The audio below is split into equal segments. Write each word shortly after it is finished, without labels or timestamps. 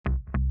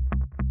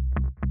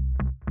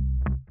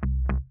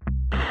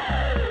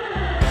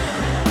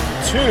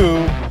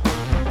two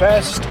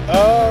best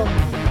of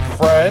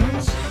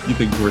friends. You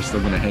think we're still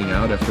going to hang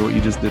out after what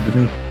you just did to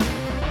me?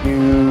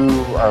 You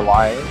are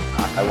lying.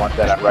 I want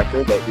that on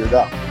record that you're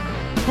dumb.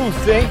 Who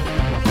think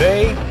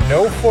they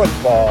know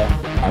football.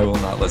 I will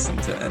not listen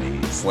to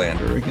any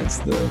slander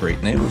against the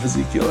great name of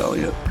Ezekiel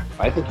Elliott.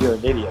 I think you're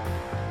an idiot.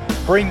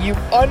 Bring you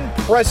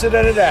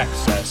unprecedented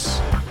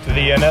access to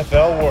the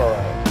NFL world.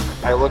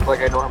 I look like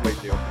I normally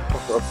do. I'm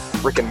a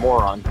freaking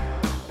moron.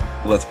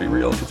 Let's be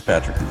real,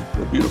 Fitzpatrick is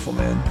a beautiful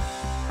man.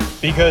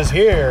 Because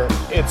here,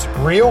 it's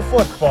real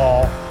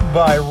football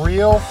by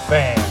real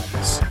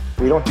fans.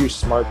 We don't do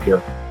smart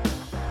here.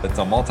 It's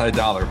a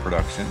multi-dollar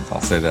production, I'll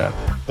say that.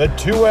 The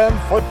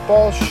 2M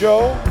Football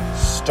Show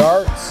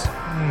starts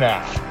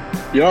now.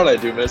 You know what I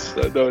do miss,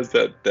 though, is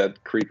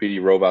that creepy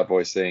robot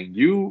voice saying,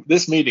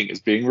 this meeting is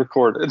being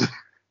recorded.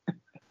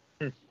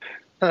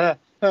 And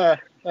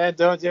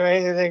don't do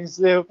anything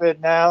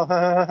stupid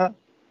now.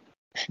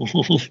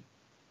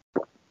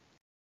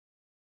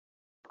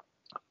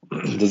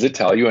 Does it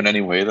tell you in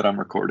any way that I'm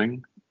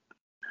recording?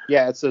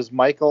 Yeah, it says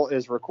Michael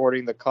is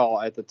recording the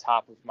call at the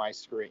top of my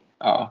screen.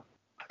 Oh,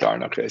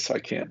 darn. Okay, so I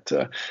can't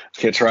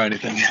try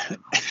anything.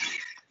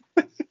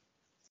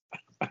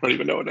 I don't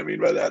even know what I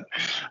mean by that.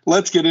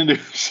 Let's get into the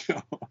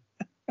show.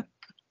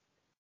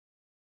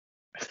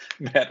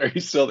 Matt, are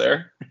you still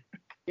there?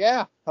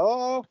 Yeah.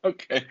 Hello.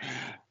 Okay.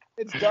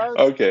 It's dark.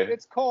 Okay.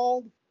 It's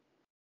cold.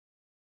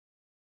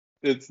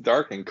 It's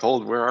dark and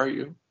cold. Where are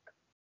you?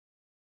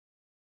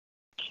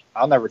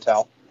 I'll never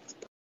tell.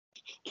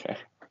 Okay.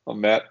 Well,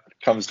 Matt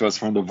comes to us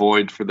from the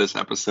void for this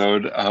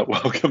episode.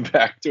 Welcome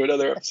back to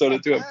another episode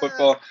of 2M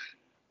Football.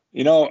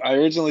 You know, I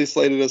originally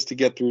slated us to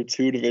get through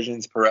 2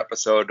 divisions per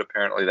episode.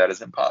 Apparently that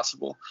is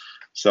impossible.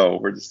 So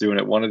we're just doing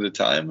it one at a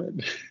time.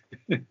 And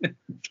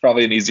it's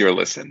probably an easier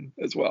listen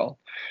as well.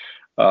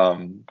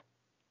 So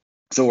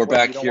we're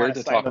back here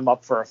to talk. Them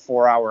up for a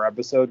 4-hour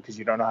episode because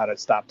you don't know how to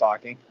stop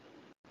talking.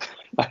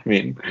 I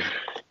mean,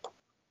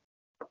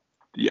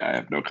 yeah, I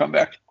have no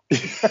comeback.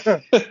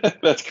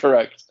 That's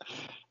correct.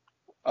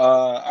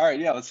 All right,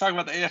 yeah, let's talk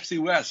about the AFC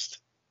West.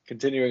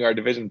 Continuing our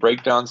division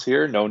breakdowns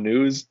here. No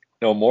news,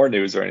 no more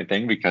news or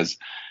anything because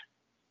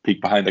peek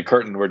behind the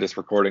curtain, we're just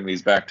recording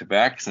these back to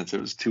back since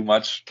it was too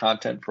much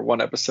content for one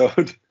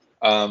episode.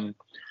 So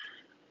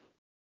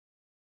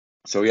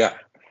yeah,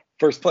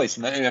 first place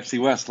in the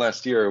AFC West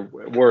last year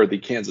were the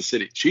Kansas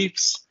City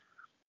Chiefs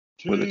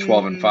with a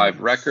 12-5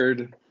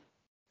 record.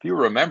 If you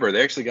remember,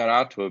 they actually got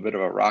out to a bit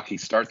of a rocky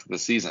start to the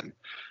season.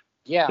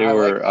 Yeah, they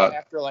were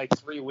after like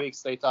 3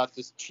 weeks, they thought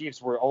the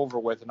Chiefs were over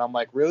with, and I'm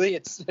like, really?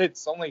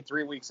 It's only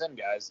 3 weeks in,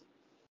 guys.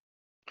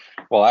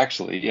 Well,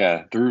 actually,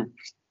 yeah, through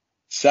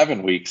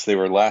 7 weeks, they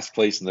were last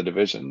place in the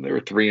division. They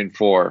were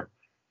 3-4.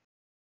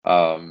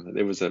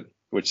 It was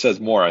which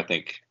says more, I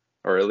think,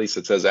 or at least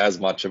it says as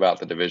much about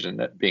the division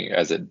that being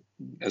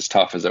as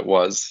tough as it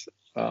was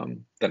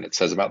than it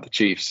says about the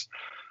Chiefs.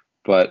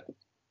 But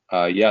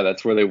yeah,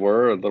 that's where they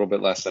were, a little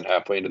bit less than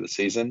halfway into the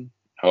season.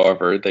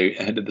 However, they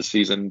ended the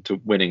season to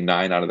winning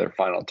 9 out of their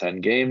final 10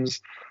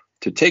 games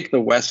to take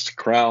the West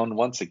crown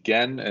once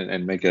again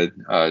and make a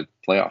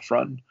playoff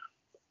run.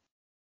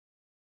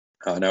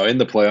 Now, in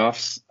the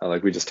playoffs,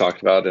 like we just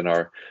talked about in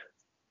our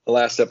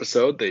last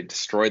episode, they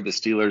destroyed the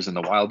Steelers in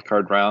the wild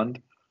card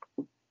round.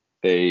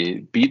 They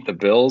beat the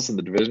Bills in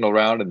the divisional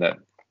round in that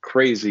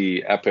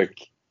crazy epic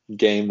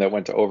game that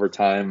went to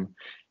overtime,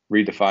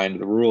 redefined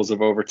the rules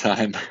of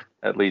overtime,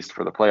 at least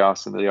for the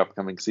playoffs in the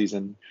upcoming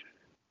season.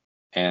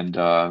 And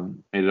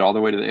made it all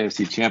the way to the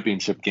AFC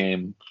Championship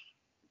game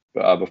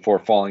before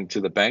falling to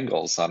the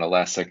Bengals on a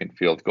last-second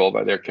field goal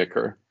by their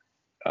kicker,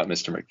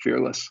 Mr.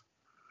 McFearless.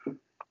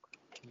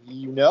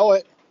 You know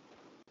it.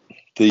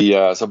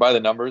 So by the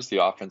numbers,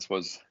 the offense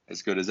was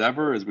as good as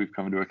ever, as we've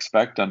come to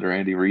expect under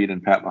Andy Reid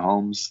and Pat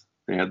Mahomes.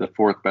 They had the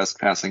 4th best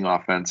passing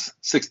offense,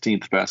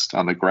 16th best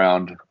on the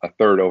ground, a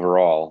 3rd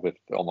overall with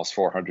almost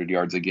 400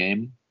 yards a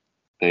game.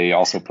 They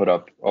also put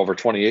up over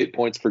 28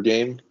 points per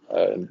game.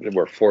 And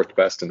were 4th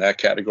best in that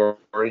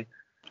category.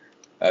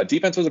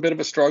 Defense was a bit of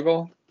a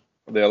struggle.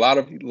 They had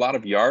a lot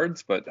of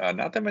yards, but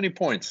not that many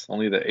points.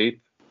 Only the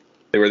 8th.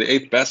 They were the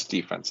 8th best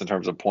defense in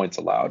terms of points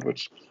allowed,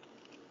 which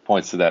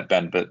points to that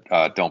bend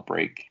but don't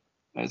break,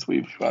 as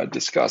we've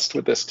discussed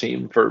with this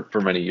team for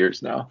many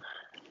years now.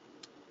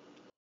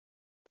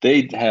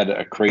 They had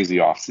a crazy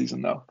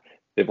offseason, though.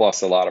 They've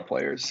lost a lot of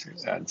players,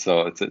 and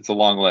so it's a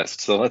long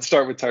list. So let's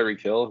start with Tyreek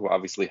Hill, who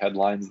obviously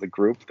headlines the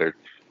group. Their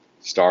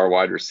star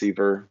wide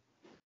receiver.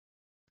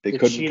 They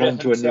couldn't come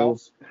to a new.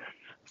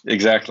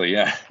 Exactly,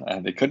 yeah.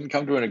 They couldn't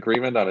come to an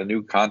agreement on a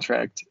new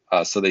contract,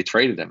 so they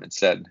traded him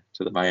instead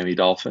to the Miami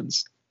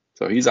Dolphins.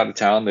 So he's out of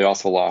town. They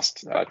also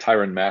lost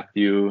Tyrann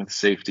Mathieu,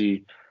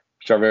 safety,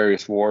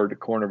 Charvarius Ward,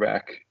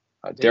 cornerback,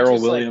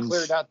 Darrell Williams. They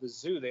cleared out the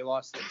zoo. They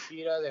lost the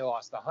cheetah. They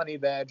lost the honey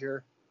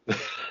badger.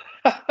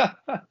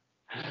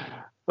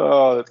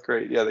 Oh, that's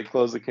great. Yeah, they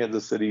closed the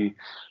Kansas City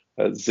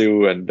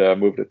zoo and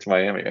moved it to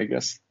Miami, I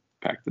guess.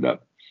 Packed it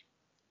up.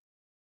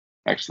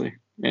 Actually,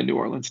 and New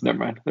Orleans. Never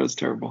mind. That was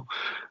terrible.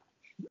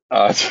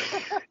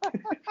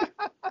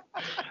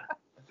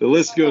 The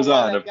list goes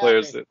on of that got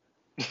players me.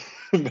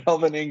 that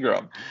Melvin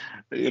Ingram.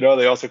 They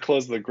also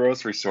closed the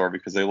grocery store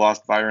because they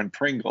lost Byron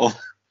Pringle.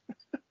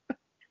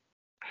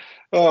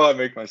 Oh, I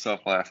make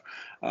myself laugh.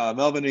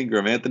 Melvin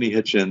Ingram, Anthony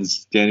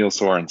Hitchens, Daniel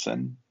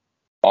Sorensen,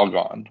 all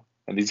gone.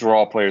 And these were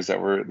all players that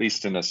were at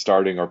least in a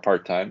starting or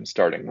part-time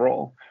starting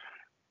role.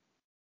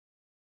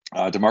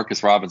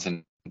 Demarcus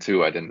Robinson,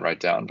 too, I didn't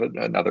write down, but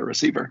another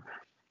receiver.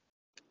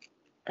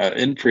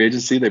 In free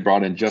agency, they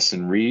brought in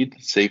Justin Reed,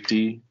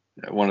 safety,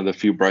 one of the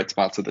few bright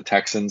spots of the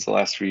Texans the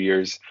last few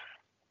years.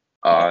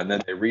 And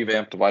then they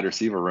revamped the wide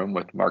receiver room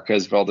with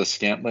Marquez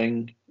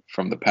Valdes-Scantling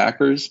from the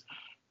Packers,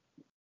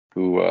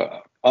 who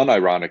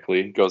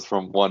unironically goes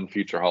from one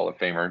future Hall of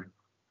Famer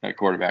at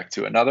quarterback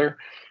to another.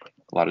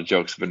 A lot of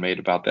jokes have been made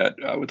about that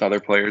with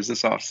other players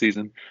this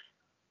offseason,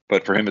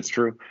 but for him, it's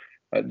true.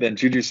 Then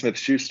Juju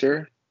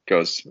Smith-Schuster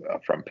goes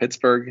from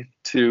Pittsburgh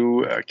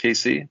to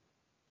KC.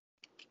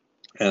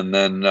 And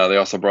then they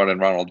also brought in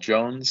Ronald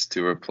Jones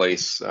to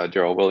replace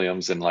Darrell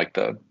Williams in I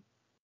don't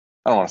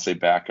want to say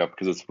backup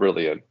because it's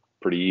really a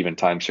pretty even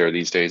timeshare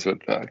these days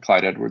with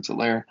Clyde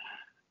Edwards-Helaire.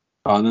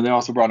 And then they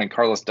also brought in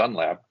Carlos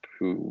Dunlap,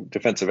 who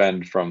defensive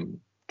end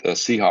from the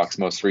Seahawks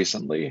most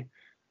recently,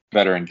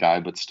 veteran guy,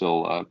 but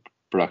still a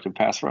productive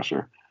pass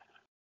rusher.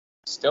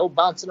 Still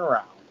bouncing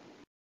around.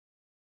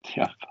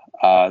 Yeah.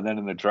 Then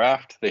in the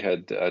draft, they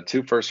had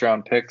 2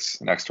 first-round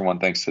picks, an extra one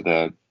thanks to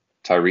the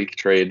Tyreek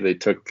trade. They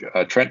took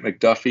Trent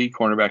McDuffie,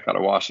 cornerback out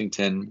of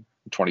Washington,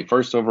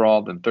 21st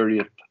overall, then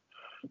 30th.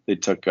 They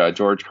took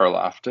George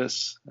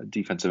Karlaftis, a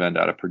defensive end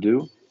out of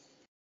Purdue.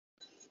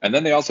 And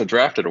then they also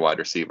drafted a wide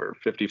receiver,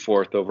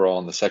 54th overall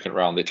in the second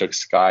round. They took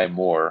Sky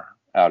Moore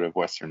out of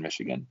Western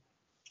Michigan.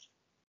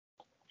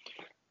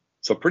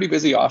 So pretty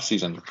busy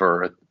offseason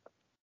for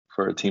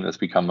a team that's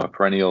become a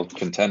perennial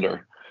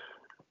contender.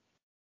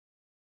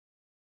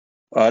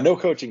 No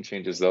coaching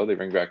changes, though. They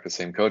bring back the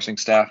same coaching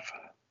staff.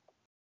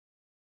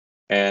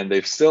 And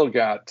they've still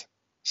got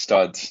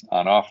studs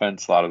on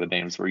offense, a lot of the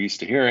names we're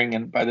used to hearing.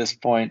 And by this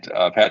point,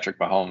 Patrick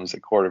Mahomes, a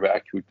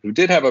quarterback who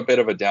did have a bit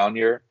of a down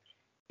year,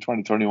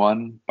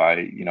 2021,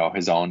 by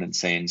his own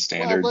insane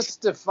standards. Well, let's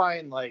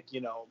define a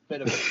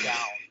bit of a down,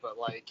 but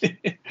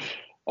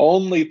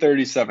only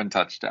 37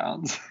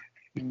 touchdowns.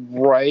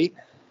 Right.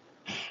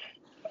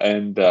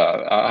 And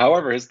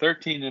however, his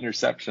 13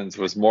 interceptions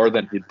was more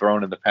than he'd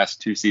thrown in the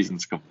past 2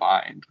 seasons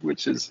combined,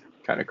 which is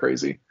kind of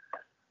crazy.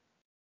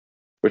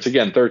 Which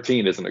again,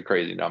 13 isn't a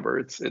crazy number.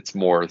 It's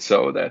more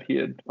so that he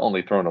had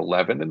only thrown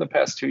 11 in the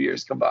past 2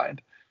 years combined.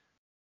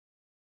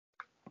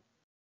 I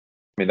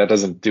mean, that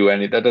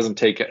doesn't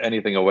take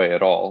anything away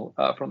at all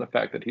from the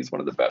fact that he's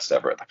one of the best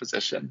ever at the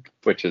position,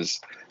 which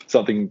is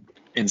something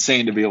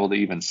insane to be able to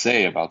even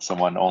say about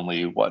someone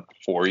only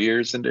 4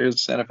 years into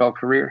his NFL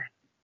career.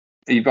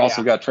 You've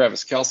also got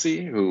Travis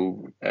Kelce,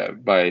 who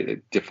by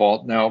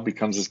default now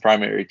becomes his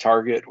primary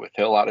target with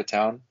Hill out of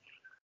town.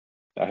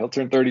 He'll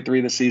turn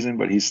 33 this season,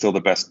 but he's still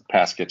the best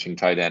pass-catching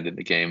tight end in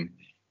the game.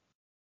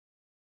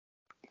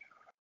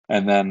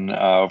 And then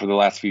over the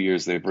last few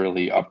years, they've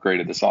really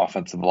upgraded this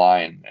offensive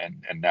line,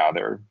 and now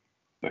they're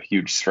a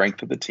huge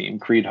strength of the team.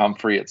 Creed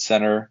Humphrey at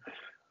center,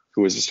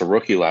 who was just a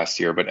rookie last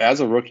year, but as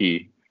a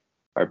rookie,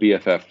 our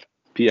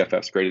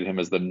PFF's graded him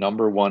as the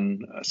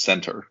 #1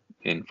 center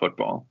in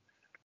football.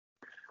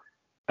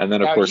 And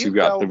then, of course, you've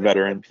got the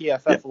veteran.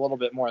 PFF a little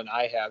bit more than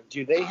I have.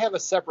 Do they have a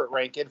separate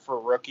ranking for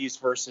rookies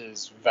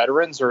versus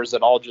veterans, or is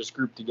it all just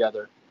grouped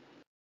together?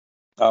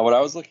 What I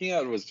was looking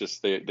at was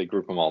just they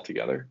group them all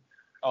together.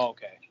 Oh,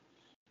 okay.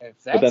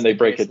 If that's then they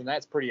break it. Then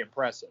that's pretty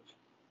impressive.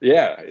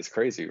 Yeah, it's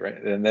crazy,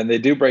 right? And then they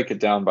do break it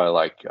down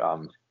by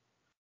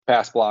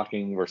pass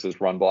blocking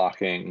versus run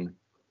blocking.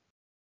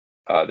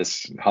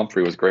 This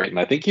Humphrey was great, and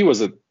I think he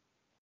was a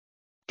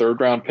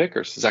 3rd-round pick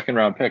or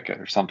 2nd-round pick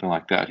or something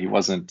like that. He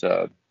wasn't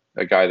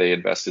a guy they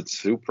invested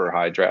super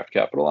high draft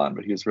capital on,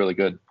 but he was really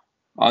good.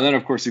 And then,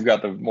 of course, you've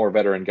got the more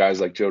veteran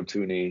guys like Joe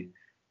Thuney,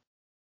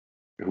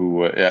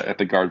 who at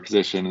the guard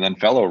position, and then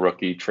fellow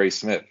rookie Trey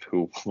Smith,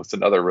 who was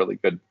another really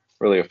good,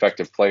 really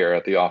effective player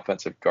at the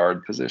offensive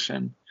guard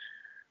position.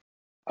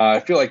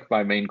 I feel like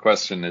my main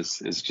question is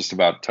just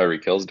about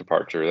Tyreek Hill's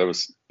departure. That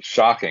was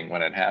shocking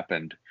when it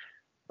happened.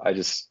 I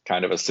just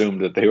kind of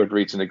assumed that they would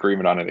reach an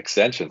agreement on an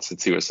extension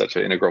since he was such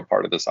an integral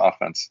part of this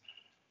offense.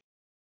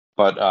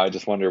 But I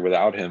just wonder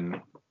without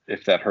him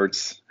if that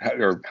hurts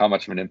or how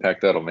much of an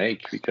impact that'll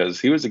make,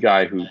 because he was a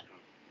guy who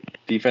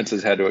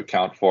defenses had to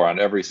account for on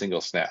every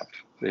single snap.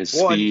 His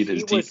speed,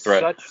 his deep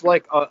threat. He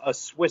was such a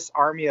Swiss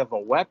Army of a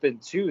weapon,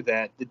 too,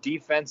 that the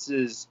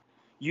defenses,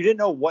 you didn't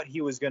know what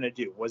he was going to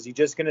do. Was he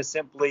just going to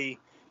simply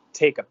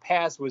take a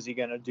pass? Was he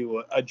going to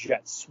do a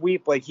jet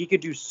sweep? He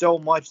could do so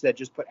much that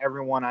just put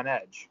everyone on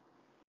edge.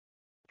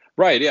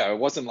 Right, yeah. It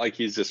wasn't like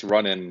he's just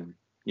running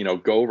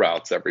go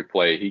routes every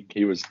play.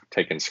 He was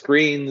taking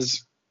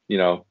screens,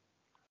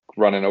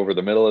 running over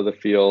the middle of the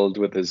field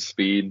with his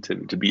speed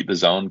to beat the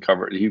zone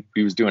cover.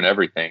 He was doing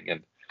everything.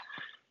 And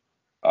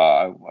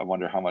I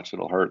wonder how much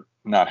it'll hurt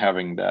not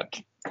having that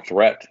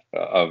threat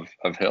of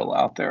Hill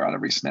out there on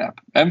every snap.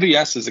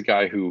 MVS is a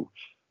guy who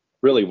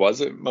really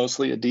was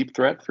mostly a deep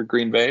threat for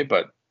Green Bay,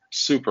 but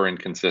super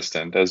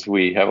inconsistent, as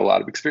we have a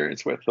lot of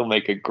experience with. He'll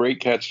make a great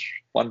catch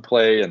one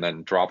play and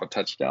then drop a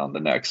touchdown the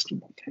next.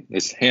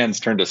 His hands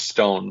turn to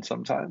stone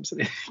sometimes,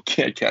 and he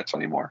can't catch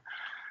anymore.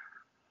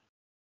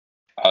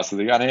 So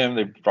they got him.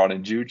 They brought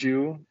in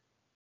Juju,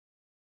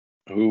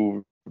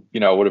 who,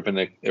 would have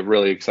been a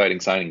really exciting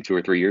signing 2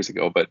 or 3 years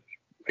ago. But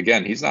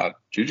again,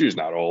 Juju's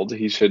not old.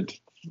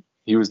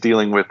 He was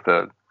dealing with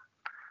the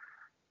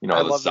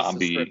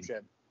zombie.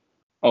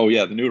 Oh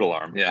yeah, the noodle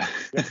arm. Yeah,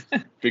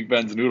 Big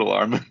Ben's noodle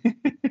arm.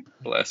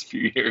 The last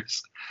few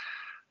years.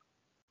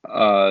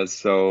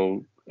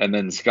 And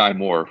then Sky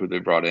Moore, who they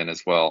brought in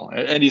as well,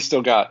 and he's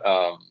still got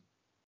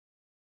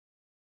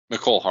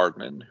Mecole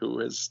Hardman, who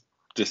is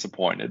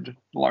disappointed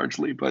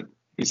largely, but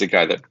he's a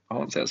guy that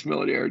Mahomes has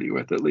familiarity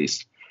with at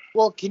least.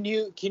 Well, can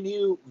you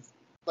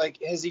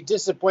has he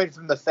disappointed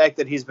from the fact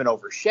that he's been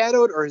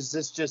overshadowed, or is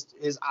this just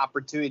his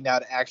opportunity now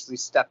to actually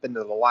step into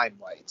the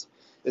limelight?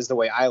 Is the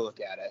way I look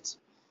at it.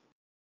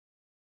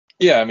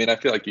 Yeah, I mean, I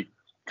feel like you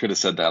could have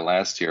said that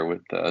last year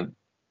with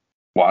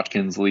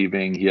Watkins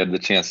leaving. He had the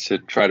chance to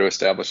try to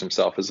establish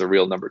himself as a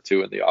real number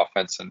 2 in the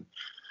offense, and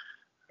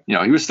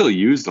he was still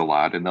used a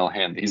lot.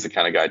 And he's the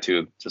kind of guy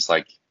too, just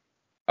like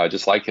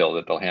Hill,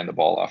 that they'll hand the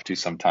ball off to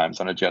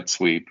sometimes on a jet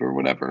sweep or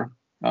whatever.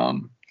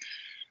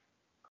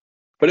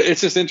 But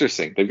it's just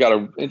interesting. They've got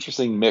an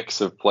interesting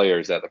mix of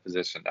players at the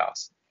position now,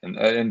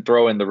 and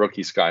throw in the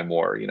rookie Sky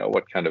Moore.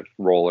 What kind of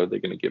role are they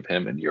going to give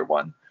him in year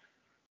one?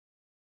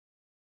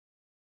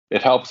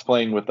 It helps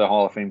playing with the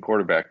Hall of Fame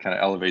quarterback, kind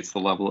of elevates the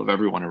level of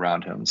everyone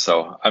around him.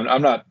 So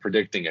I'm not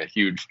predicting a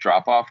huge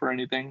drop off or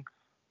anything.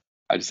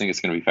 I just think it's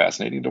going to be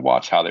fascinating to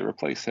watch how they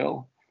replace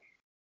Hill.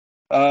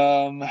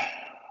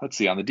 Let's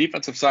see. On the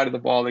defensive side of the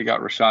ball, they got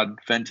Rashad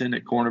Fenton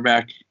at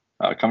cornerback,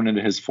 coming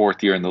into his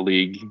 4th year in the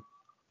league,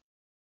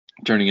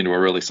 turning into a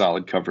really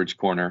solid coverage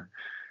corner.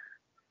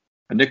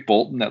 Nick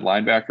Bolton at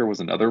linebacker was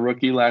another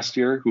rookie last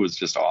year who was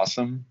just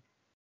awesome.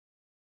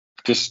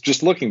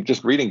 Just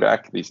reading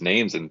back these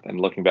names and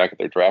looking back at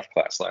their draft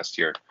class last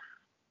year,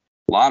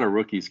 a lot of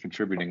rookies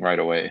contributing right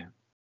away.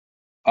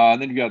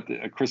 And then you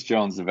got Chris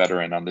Jones, the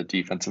veteran, on the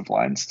defensive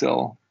line,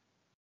 still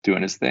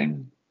doing his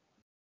thing.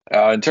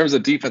 In terms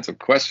of defensive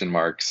question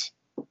marks,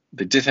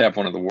 they did have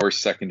one of the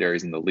worst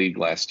secondaries in the league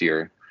last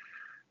year.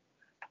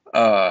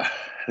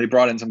 They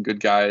brought in some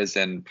good guys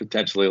and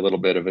potentially a little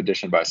bit of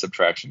addition by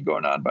subtraction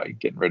going on by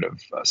getting rid of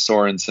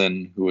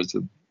Sorensen, who was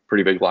a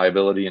pretty big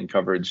liability in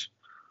coverage.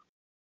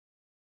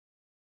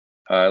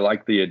 I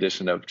like the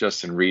addition of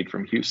Justin Reed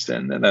from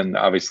Houston. And then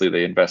obviously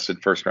they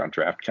invested first-round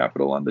draft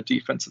capital on the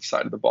defensive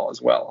side of the ball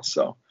as well.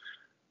 So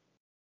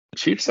the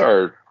Chiefs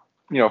are,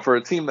 for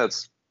a team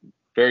that's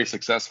very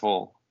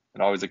successful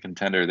and always a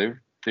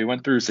contender, they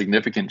went through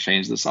significant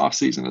change this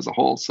offseason as a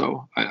whole.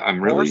 So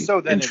I'm really more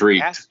so than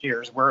intrigued. In past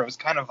years where it was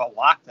kind of a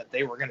lock that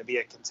they were going to be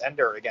a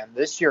contender again.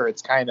 This year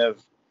it's kind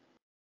of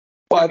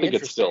I think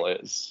it still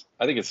is.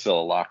 I think it's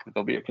still a lock that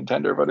they'll be a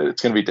contender, but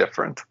it's going to be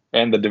different.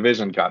 And the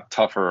division got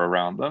tougher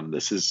around them. We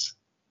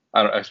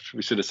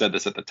should have said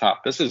this at the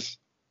top. This is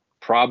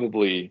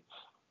probably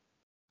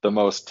the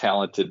most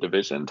talented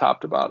division,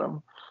 top to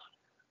bottom,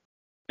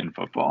 in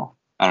football.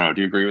 I don't know.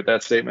 Do you agree with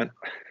that statement?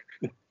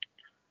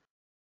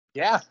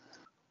 Yeah,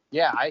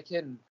 I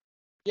can.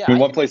 Yeah, I mean,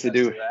 one place to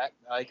do that.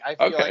 I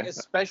feel like,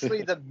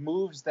 especially the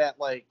moves that,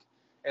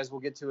 as we'll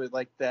get to it,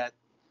 that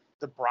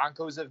the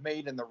Broncos have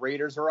made and the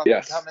Raiders are up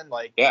and coming.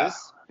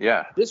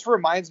 This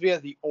reminds me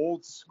of the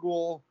old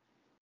school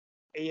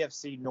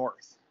AFC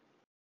North.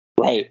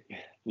 Right.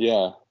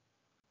 Yeah.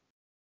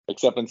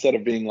 Except instead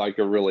of being a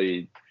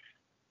really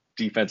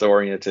defense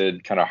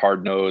oriented, kind of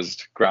hard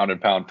nosed ground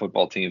and pound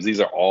football teams, these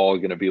are all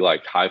going to be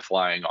high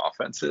flying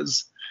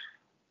offenses.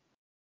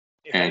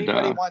 If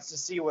anybody wants to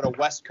see what a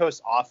West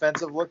Coast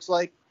offensive looks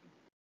like,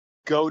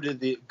 go to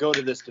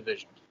this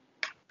division.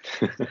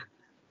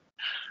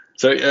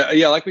 So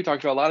like we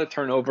talked about, a lot of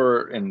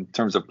turnover in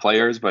terms of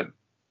players, but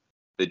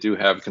they do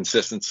have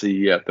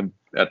consistency at the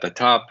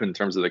top in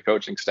terms of the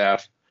coaching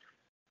staff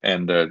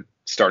and the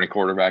starting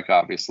quarterback.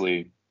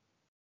 Obviously,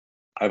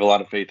 I have a lot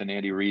of faith in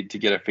Andy Reid to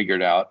get it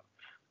figured out.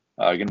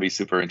 Going to be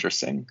super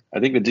interesting. I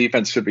think the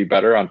defense should be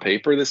better on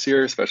paper this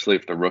year, especially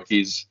if the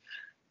rookies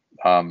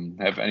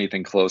have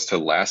anything close to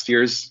last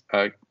year's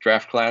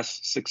draft class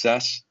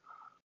success.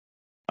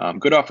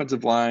 Good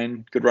offensive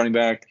line, good running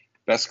back,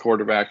 best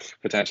quarterback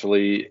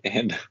potentially,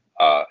 and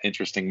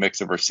interesting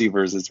mix of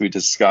receivers as we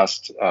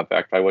discussed,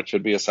 backed by what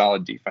should be a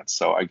solid defense.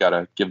 So I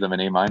gotta give them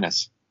an A-.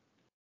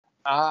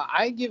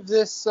 I give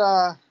this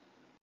A-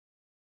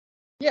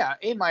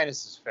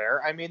 is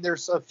fair. I mean,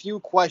 there's a few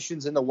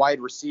questions in the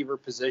wide receiver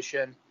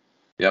position.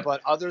 Yep.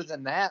 But other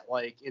than that,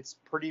 it's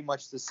pretty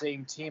much the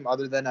same team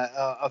other than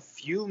a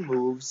few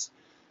moves,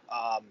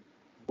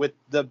 with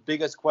the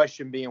biggest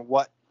question being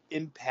what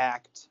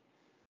impact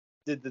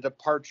did the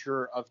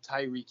departure of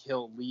Tyreek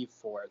Hill leave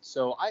for it?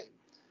 So I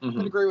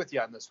would agree with you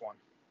on this one.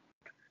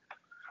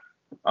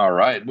 All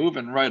right,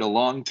 moving right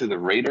along to the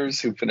Raiders,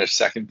 who finished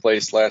second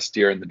place last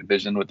year in the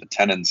division with a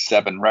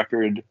 10-7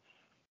 record.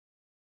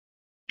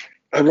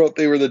 I wrote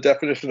they were the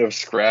definition of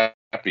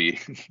scrappy,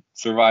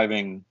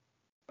 surviving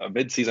a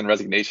midseason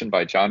resignation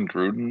by John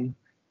Gruden,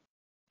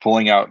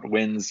 pulling out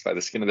wins by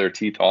the skin of their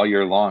teeth all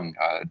year long.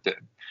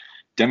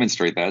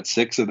 Demonstrate that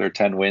 6 of their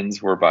 10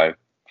 wins were by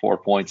 4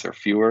 points or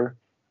fewer.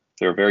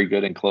 They were very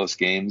good in close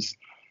games.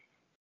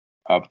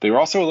 But they were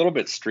also a little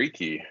bit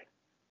streaky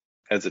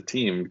as a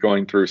team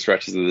going through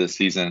stretches of this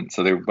season.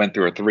 So they went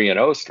through a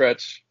 3-0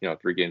 stretch,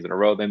 3 games in a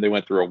row. Then they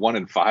went through a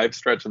 1-5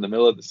 stretch in the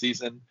middle of the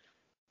season,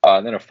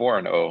 and then a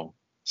 4-0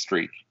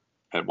 streak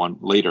at one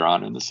later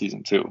on in the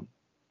season too.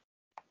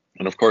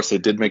 And of course, they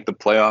did make the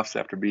playoffs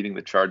after beating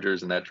the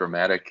Chargers in that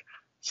dramatic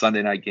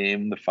Sunday night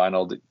game, the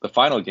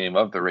final game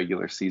of the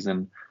regular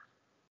season.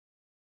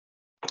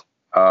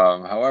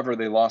 However,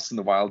 they lost in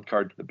the wild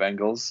card to the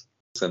Bengals,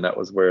 and that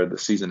was where the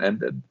season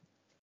ended.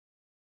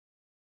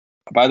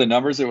 By the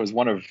numbers, it was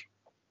one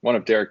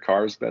of Derek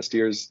Carr's best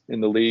years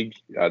in the league.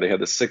 They had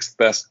the 6th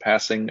best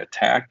passing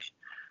attack,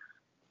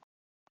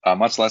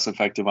 much less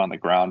effective on the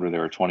ground, where they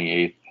were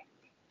 28th.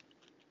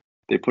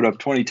 They put up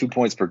 22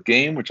 points per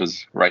game, which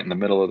was right in the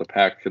middle of the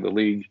pack for the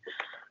league.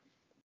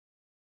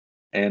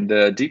 And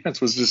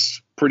defense was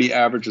just pretty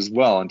average as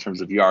well in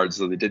terms of yards,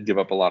 though they did give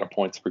up a lot of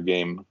points per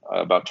game,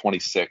 about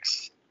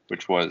 26,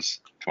 which was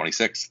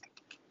 26th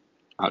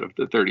out of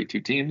the 32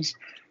 teams.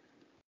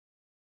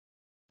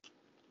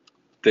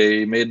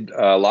 They made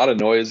a lot of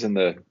noise in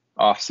the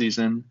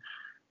offseason.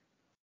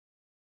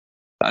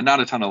 Not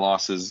a ton of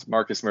losses.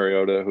 Marcus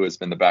Mariota, who has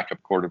been the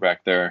backup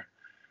quarterback there,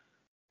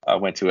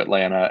 went to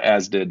Atlanta,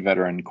 as did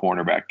veteran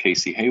cornerback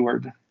Casey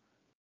Hayward.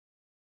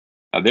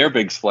 Their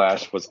big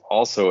splash was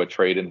also a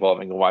trade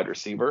involving a wide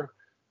receiver.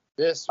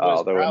 This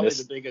was probably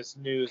the biggest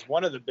news,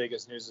 one of the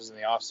biggest news in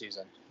the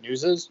offseason.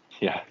 Newses?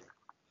 Yeah.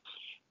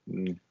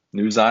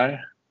 Newseye?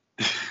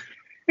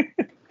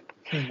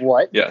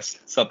 What? Yes,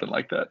 something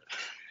like that.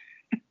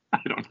 I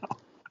don't know.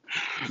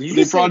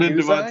 They brought in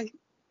Devontae.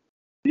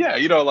 Yeah,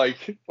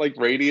 like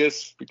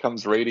radius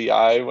becomes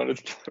radii when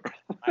it's.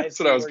 That's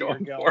what I was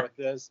going for. With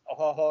this.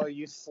 Oh,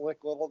 you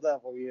slick little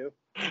devil, you.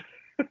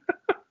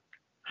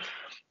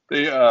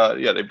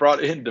 They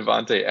brought in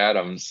Devontae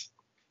Adams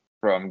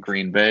from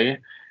Green Bay.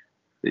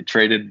 They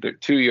traded the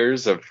 2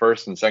 years of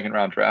first and second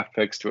round draft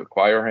picks to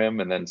acquire him,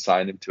 and then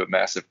signed him to a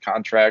massive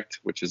contract,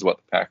 which is what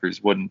the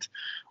Packers wouldn't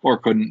or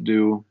couldn't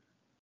do.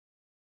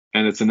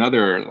 And it's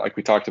another, like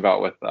we talked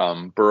about with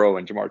Burrow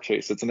and Jamar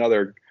Chase, it's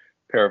another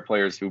pair of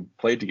players who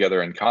played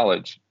together in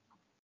college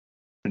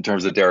in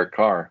terms of Derek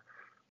Carr.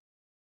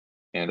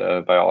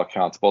 And by all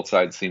accounts, both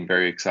sides seem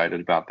very excited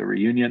about the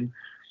reunion.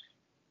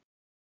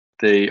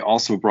 They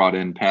also brought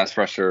in pass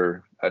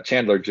rusher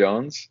Chandler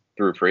Jones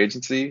through free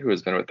agency, who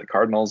has been with the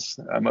Cardinals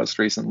most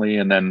recently,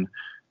 and then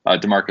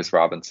Demarcus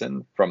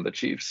Robinson from the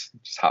Chiefs,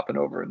 just hopping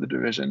over in the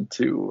division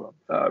to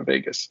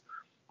Vegas.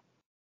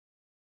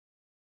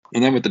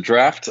 And then with the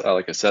draft,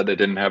 like I said, they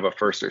didn't have a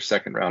first or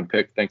second round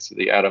pick thanks to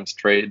the Adams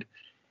trade.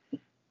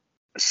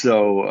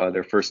 So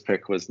their first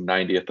pick was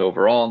 90th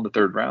overall in the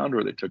 3rd round,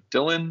 where they took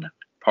Dylan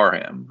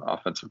Parham,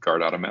 offensive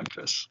guard out of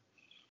Memphis.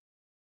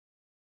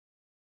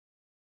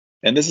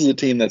 And this is a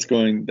team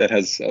that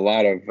has a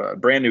lot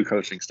of brand new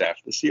coaching staff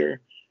this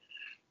year.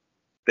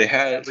 They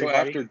had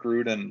after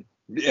Gruden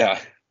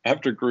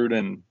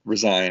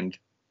resigned,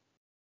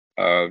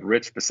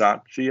 Rich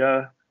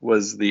Bisaccia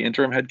was the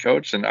interim head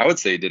coach, and I would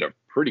say he did a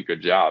pretty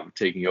good job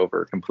taking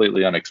over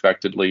completely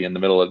unexpectedly in the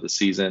middle of the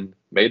season.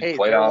 Made playoffs.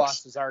 Their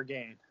loss is our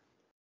gain.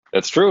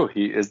 That's true.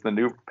 He is the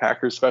new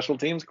Packers special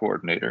teams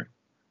coordinator,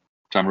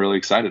 which I'm really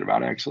excited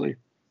about, actually,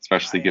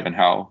 especially given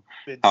how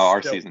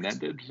our season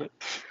ended.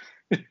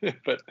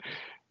 But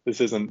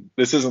this isn't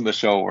the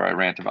show where I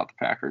rant about the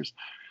Packers.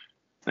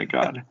 Thank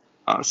God.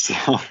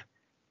 So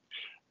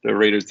the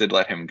Raiders did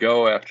let him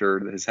go after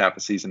his half a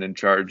season in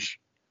charge,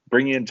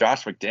 bringing in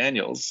Josh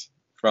McDaniels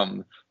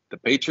from the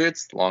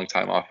Patriots, the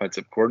longtime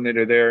offensive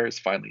coordinator there, is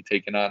finally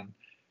taken on,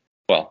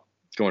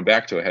 going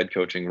back to a head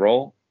coaching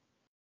role.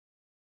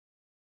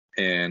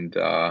 And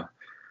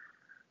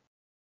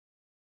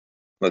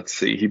let's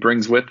see, he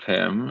brings with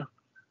him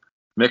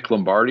Mick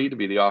Lombardi to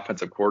be the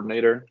offensive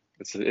coordinator.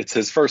 It's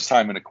his first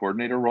time in a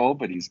coordinator role,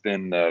 but he's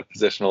been the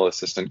positional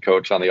assistant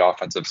coach on the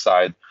offensive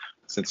side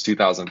since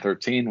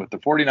 2013 with the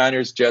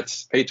 49ers,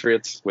 Jets,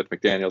 Patriots with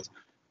McDaniels,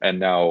 and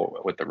now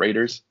with the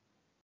Raiders.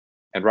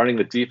 And running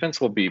the defense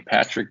will be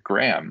Patrick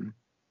Graham,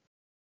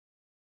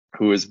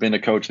 who has been a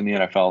coach in the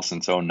NFL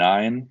since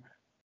 2009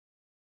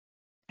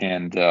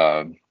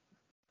 and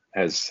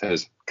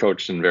has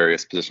coached in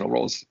various positional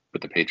roles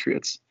with the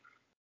Patriots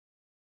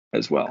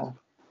as well.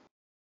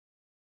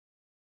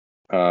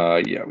 We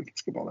can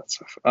skip all that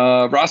stuff.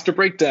 Roster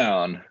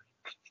breakdown.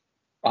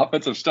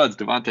 Offensive studs,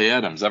 Devontae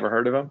Adams. Ever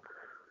heard of him?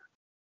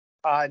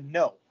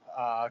 No.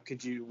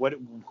 Could you?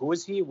 Who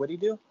is he? What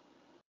did he do?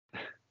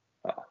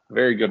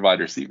 Very good wide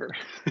receiver.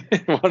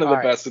 One of the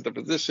best at the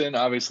position.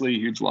 Obviously,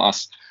 huge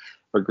loss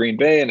for Green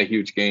Bay and a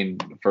huge gain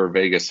for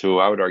Vegas, who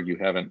I would argue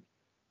haven't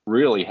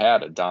really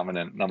had a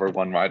dominant number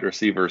one wide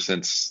receiver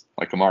since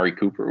Amari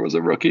Cooper was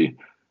a rookie.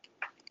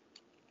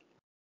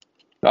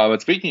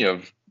 But speaking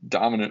of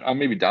dominant.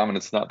 Maybe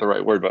dominant's not the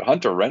right word, but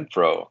Hunter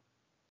Renfrow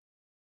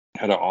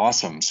had an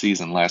awesome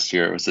season last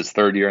year. It was his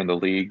third year in the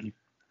league.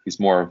 He's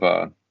more of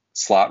a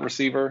slot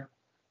receiver,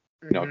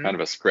 kind of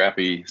a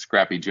scrappy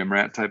gym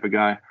rat type of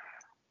guy.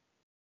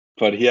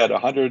 But he had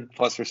 100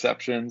 plus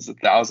receptions,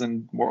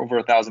 over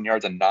 1,000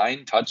 yards, and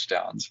 9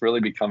 touchdowns,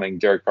 really becoming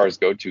Derek Carr's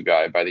go-to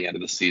guy by the end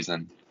of the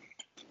season,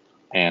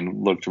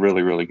 and looked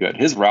really, really good.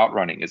 His route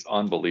running is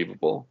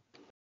unbelievable.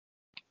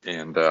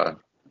 And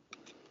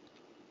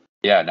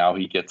now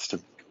he gets to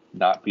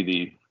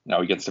he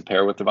gets to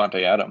pair with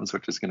Davante Adams,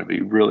 which is going to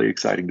be really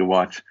exciting to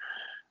watch.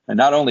 And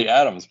not only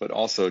Adams, but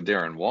also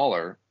Darren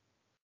Waller,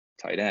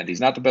 tight end. He's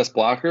not the best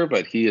blocker,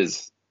 but he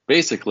is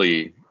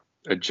basically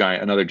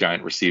another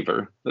giant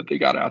receiver that they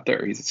got out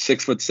there. He's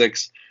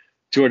 6'6",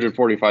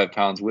 245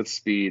 pounds with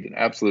speed, an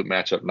absolute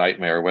matchup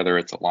nightmare, whether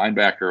it's a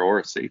linebacker or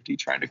a safety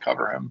trying to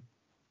cover him.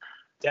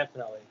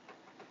 Definitely.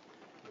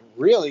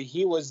 Really,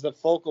 he was the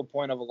focal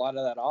point of a lot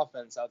of that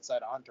offense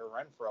outside of Hunter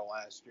Renfrow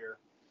last year.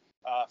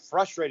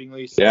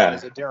 Frustratingly so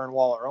as a Darren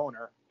Waller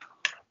owner.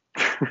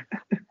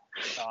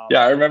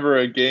 I remember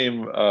a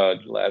game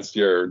last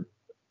year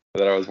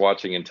that I was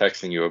watching and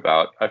texting you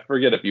about. I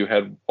forget if you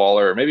had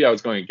Waller, or maybe I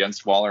was going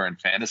against Waller in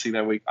fantasy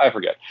that week. I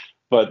forget.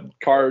 But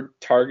Carr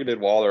targeted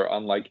Waller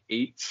on like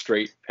 8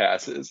 straight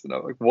passes. And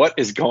I'm like, what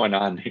is going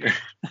on here?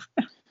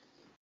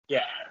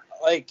 Yeah,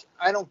 like,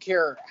 I don't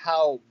care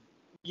how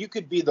you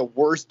could be the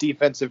worst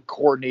defensive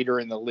coordinator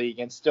in the league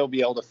and still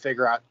be able to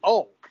figure out,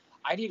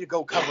 I need to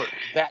go cover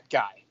that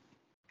guy.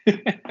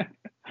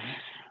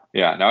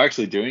 Yeah, now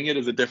actually doing it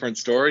is a different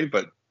story,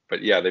 but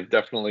yeah, they've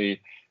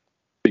definitely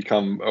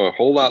become a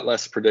whole lot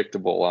less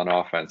predictable on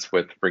offense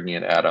with bringing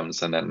in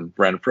Adams and then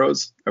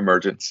Renfrow's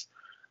emergence.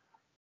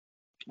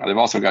 They've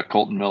also got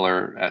Colton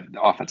Miller at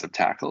offensive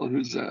tackle,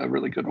 who's a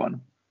really good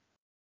one.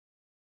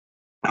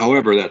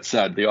 However, that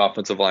said, the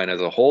offensive line as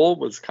a whole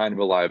was kind of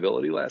a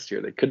liability last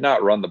year. They could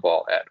not run the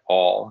ball at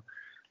all,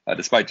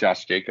 despite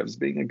Josh Jacobs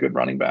being a good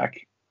running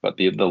back. But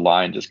the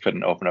line just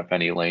couldn't open up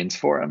any lanes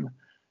for him.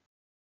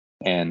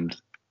 And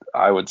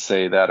I would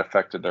say that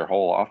affected their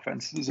whole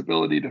offense's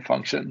ability to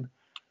function.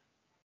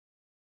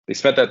 They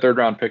spent that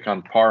 3rd-round pick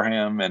on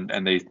Parham, and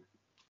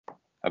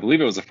I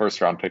believe it was a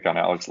 1st-round pick on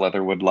Alex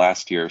Leatherwood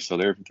last year. So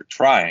they're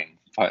trying,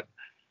 but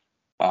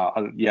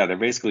they're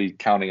basically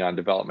counting on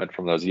development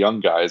from those young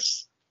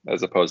guys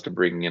as opposed to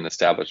bringing in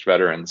established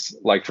veterans,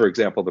 like, for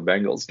example, the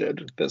Bengals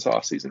did this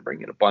offseason,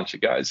 bringing in a bunch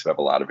of guys who have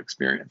a lot of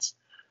experience.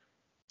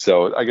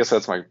 So I guess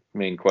that's my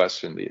main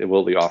question.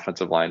 Will the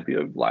offensive line be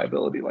a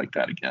liability like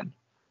that again?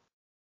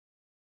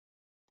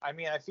 I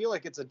mean, I feel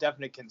like it's a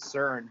definite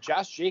concern.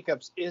 Josh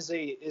Jacobs is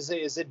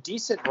a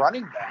decent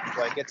running back.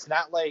 Like, it's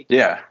not like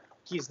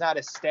he's not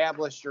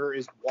established or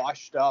is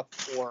washed up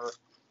or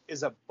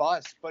is a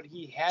bust, but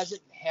he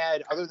hasn't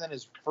had, other than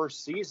his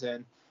first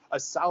season, a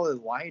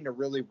solid line to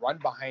really run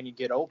behind and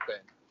get open.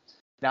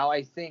 Now,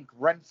 I think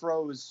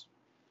Renfrow's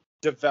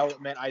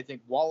development, I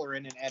think Waller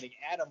in and adding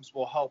Adams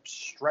will help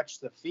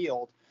stretch the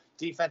field.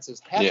 Defenses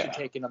have to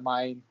take into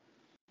mind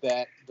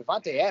that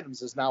Davante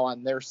Adams is now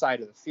on their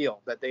side of the field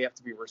that they have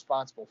to be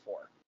responsible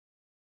for.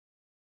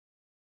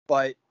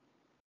 But,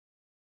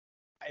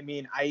 I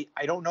mean, I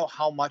don't know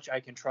how much I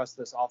can trust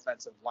this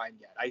offensive line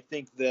yet. I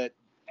think that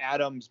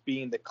Adams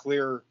being the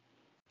clear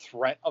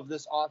threat of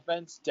this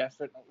offense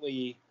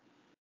definitely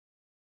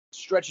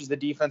stretches the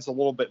defense a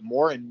little bit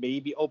more and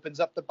maybe opens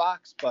up the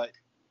box, but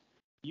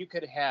you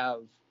could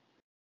have,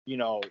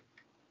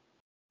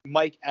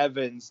 Mike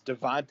Evans,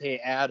 Davante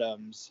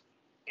Adams,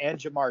 and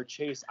Jamar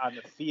Chase on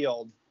the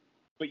field,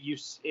 but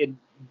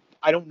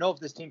I don't know if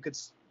this team could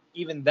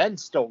even then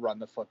still run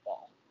the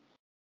football.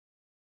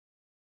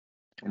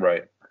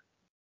 Right.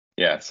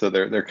 Yeah, so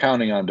they're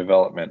counting on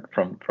development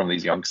from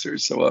these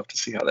youngsters, so we'll have to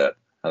see how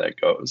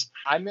that goes.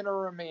 I'm going to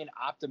remain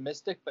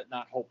optimistic but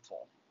not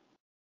hopeful.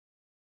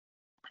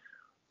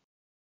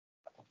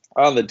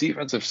 On the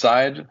defensive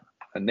side,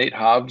 Nate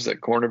Hobbs at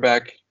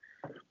cornerback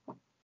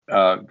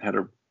had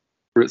a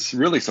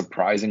really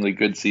surprisingly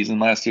good season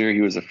last year. He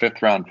was a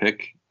 5th-round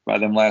pick by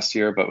them last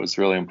year, but was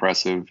really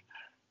impressive.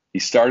 He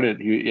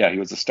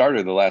was a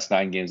starter the last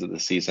 9 games of the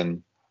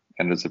season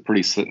and was a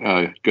pretty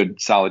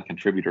good, solid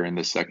contributor in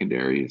the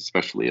secondary,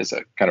 especially as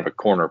a kind of a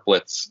corner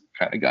blitz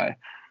kind of guy.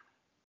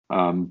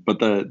 But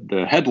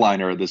the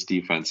headliner of this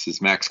defense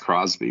is Max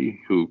Crosby,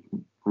 who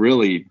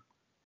really,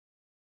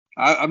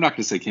 I'm not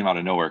going to say came out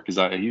of nowhere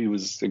because he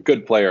was a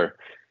good player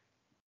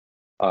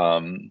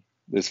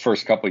this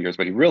first couple of years,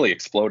 but he really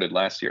exploded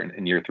last year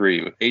in year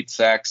 3 with 8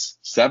 sacks,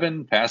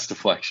 7 pass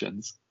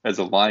deflections as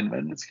a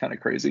lineman. It's kind of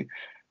crazy.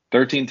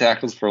 13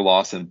 tackles for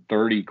loss and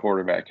 30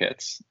 quarterback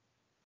hits.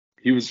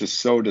 He was just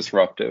so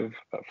disruptive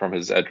from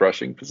his edge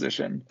rushing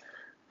position.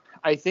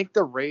 I think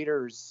the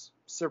Raiders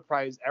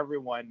surprised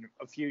everyone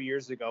a few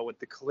years ago with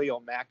the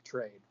Khalil Mack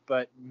trade,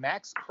 but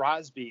Max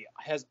Crosby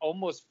has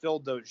almost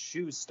filled those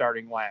shoes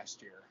starting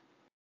last year.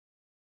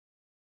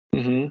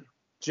 Mm-hmm.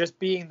 Just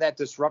being that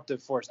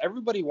disruptive force.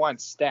 Everybody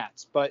wants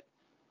stats, but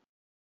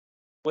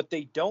what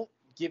they don't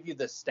give you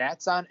the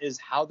stats on is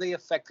how they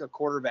affect a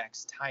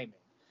quarterback's timing.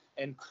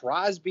 And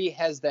Crosby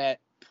has that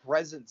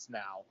presence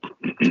now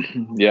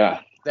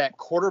Yeah. that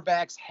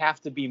quarterbacks have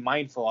to be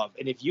mindful of.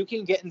 And if you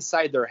can get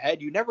inside their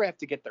head, you never have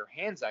to get their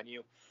hands on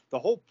you. The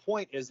whole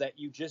point is that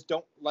you just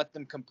don't let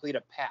them complete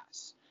a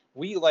pass.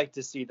 We like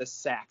to see the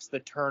sacks, the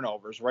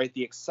turnovers, right?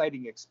 The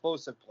exciting,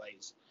 explosive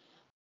plays.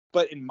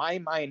 But in my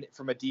mind,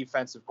 from a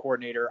defensive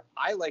coordinator,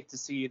 I like to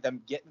see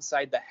them get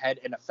inside the head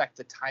and affect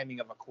the timing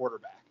of a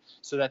quarterback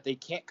so that they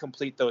can't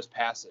complete those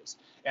passes.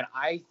 And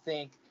I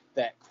think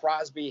that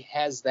Crosby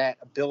has that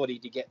ability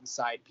to get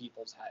inside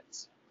people's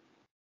heads.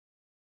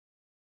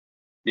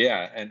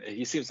 Yeah, and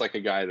he seems like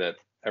a guy that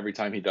every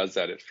time he does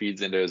that, it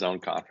feeds into his own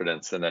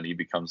confidence, and then he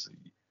becomes,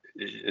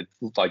 it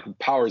like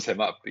powers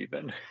him up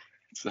even.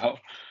 So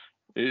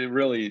it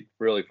really,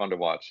 really fun to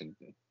watch and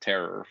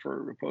terror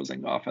for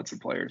opposing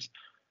offensive players.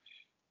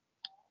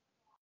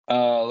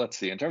 Let's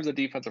see. In terms of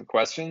defensive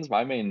questions,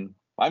 my main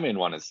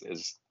one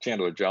is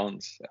Chandler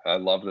Jones. I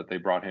love that they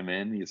brought him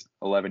in. He's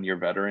 11-year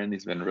veteran.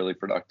 He's been really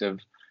productive,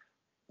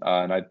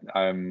 and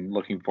I'm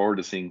looking forward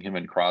to seeing him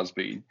and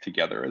Crosby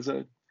together as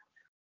a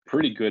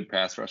pretty good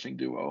pass rushing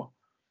duo.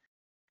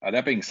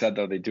 That being said,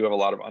 though, they do have a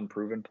lot of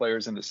unproven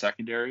players in the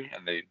secondary,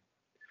 and they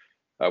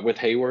with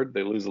Hayward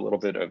they lose a little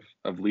bit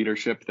of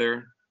leadership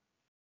there.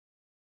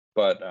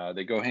 But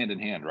they go hand in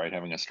hand, right?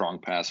 Having a strong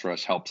pass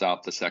rush helps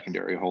out the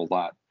secondary a whole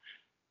lot.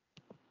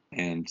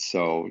 And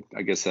so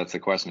I guess that's the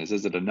question is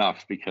it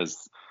enough?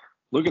 Because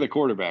look at the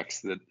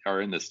quarterbacks that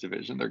are in this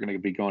division. They're going to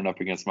be going up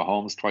against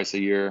Mahomes twice a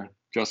year,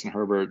 Justin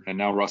Herbert, and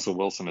now Russell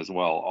Wilson as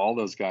well. All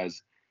those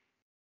guys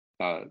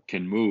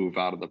can move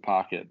out of the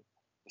pocket,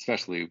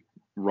 especially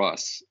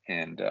Russ.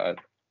 And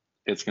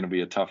it's going to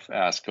be a tough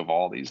ask of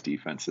all these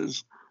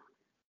defenses.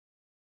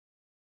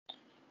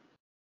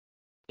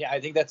 Yeah,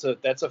 I think that's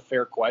a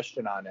fair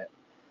question on it.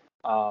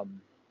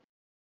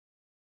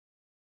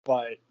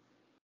 But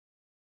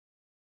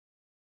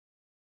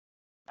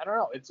I don't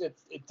know.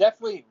 It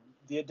definitely,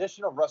 the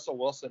addition of Russell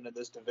Wilson in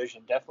this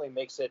division definitely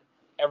makes it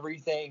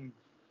everything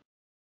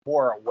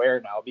more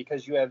aware now,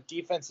 because you have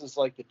defenses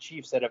like the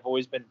Chiefs that have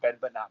always been bend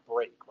but not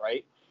break,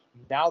 right?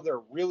 Now they're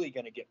really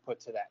going to get put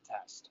to that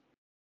test.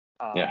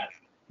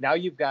 Now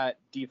you've got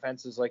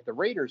defenses like the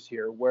Raiders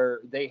here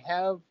where they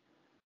have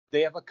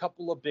a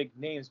couple of big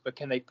names, but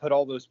can they put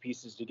all those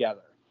pieces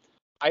together?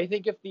 I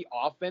think if the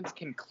offense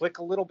can click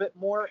a little bit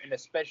more, and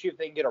especially if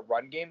they can get a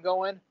run game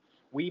going,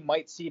 we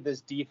might see this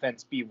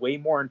defense be way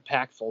more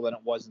impactful than it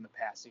was in the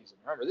past season.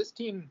 Remember, this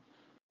team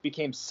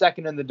became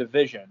second in the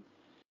division.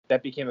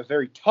 That became a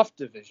very tough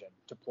division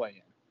to play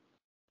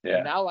in. Yeah.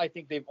 And now I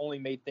think they've only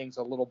made things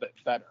a little bit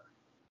better.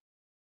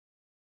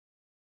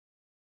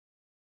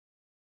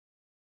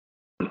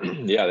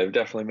 Yeah, they've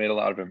definitely made a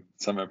lot of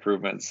some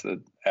improvements.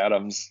 The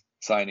Adams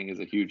signing is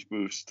a huge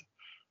boost.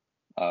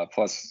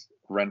 Plus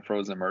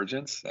Renfro's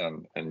emergence.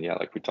 And yeah,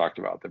 like we talked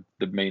about,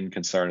 the main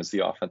concern is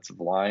the offensive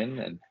line,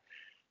 and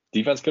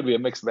defense could be a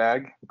mixed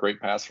bag. Great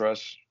pass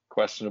rush,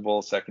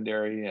 questionable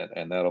secondary,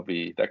 and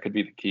that could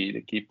be the key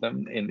to keep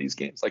them in these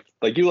games.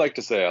 Like you like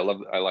to say, I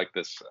like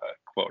this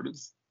quote.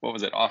 What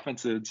was it?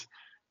 Offenses.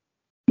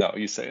 No,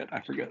 you say it.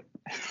 I forget.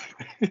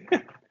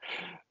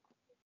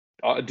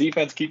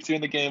 Defense keeps you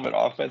in the game, but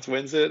offense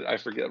wins it. I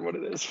forget what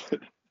it is. Do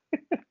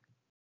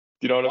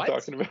you know what I'm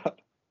talking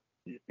about?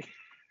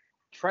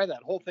 Try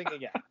that whole thing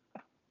again.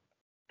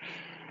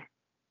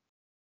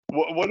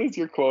 What is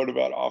your quote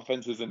about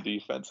offenses and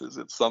defenses?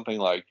 It's something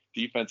like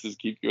defenses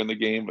keep you in the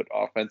game, but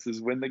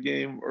offenses win the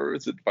game, or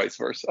is it vice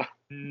versa?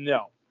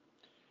 No.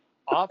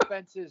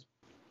 Offenses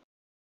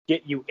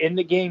get you in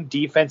the game,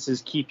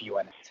 defenses keep you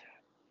in it.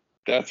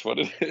 That's what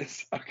it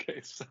is.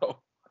 Okay, so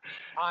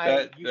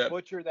you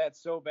butchered that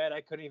so bad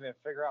I couldn't even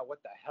figure out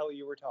what the hell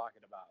you were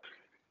talking about.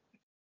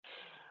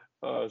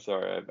 Oh,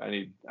 sorry. I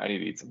need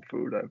to eat some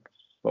food. I'm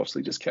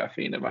mostly just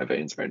caffeine in my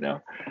veins right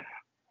now.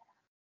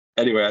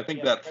 Anyway, I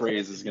think that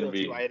phrase is going to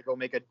be... I had to go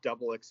make a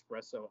double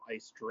espresso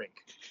iced drink.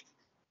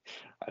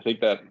 I think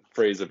that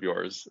phrase of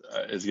yours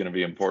is going to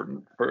be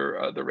important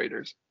for the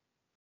Raiders.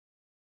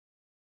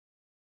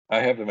 I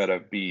have them at a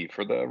B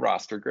for the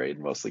roster grade,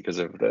 mostly because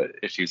of the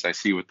issues I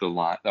see with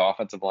the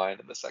offensive line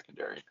and the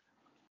secondary.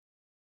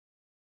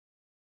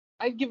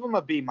 I'd give them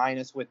a B-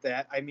 with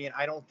that. I mean,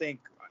 I don't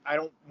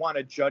want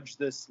to judge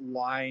this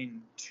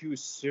line too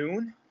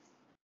soon.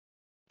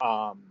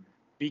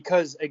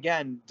 Because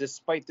again,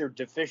 despite their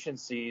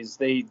deficiencies,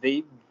 they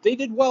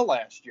did well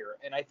last year,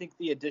 and I think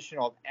the addition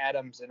of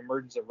Adams and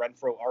emergence of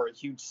Renfro are a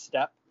huge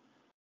step.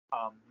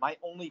 My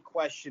only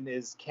question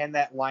is, can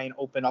that line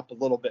open up a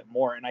little bit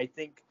more? And I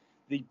think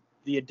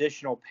the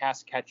additional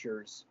pass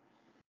catchers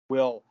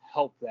will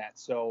help that.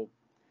 So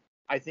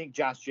I think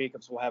Josh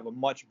Jacobs will have a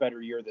much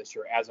better year this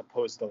year as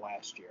opposed to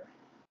last year.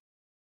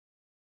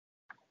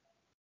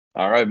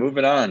 All right,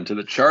 moving on to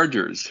the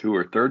Chargers, who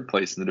were third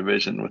place in the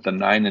division with a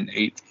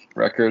 9-8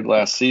 record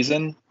last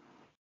season.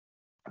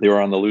 They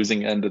were on the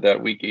losing end of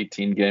that Week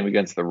 18 game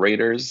against the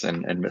Raiders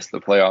and missed the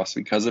playoffs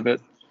because of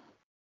it.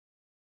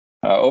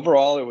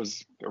 Overall, it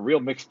was a real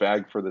mixed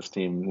bag for this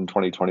team in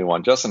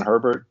 2021. Justin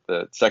Herbert,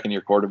 the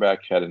second-year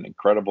quarterback, had an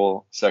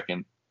incredible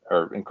second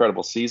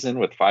incredible season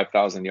with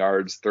 5,000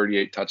 yards,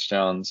 38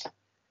 touchdowns,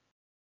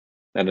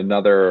 and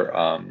another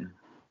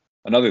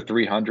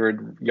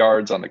 300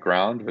 yards on the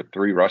ground with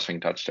 3 rushing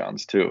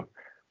touchdowns too.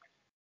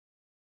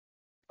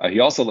 He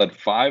also led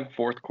 5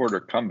 fourth quarter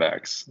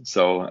comebacks.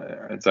 So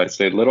as I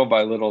say, little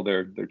by little,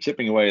 they're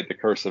chipping away at the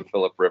curse of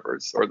Phillip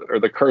Rivers or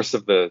the curse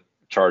of the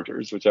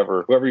Chargers,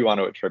 whoever you want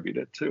to attribute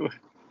it to.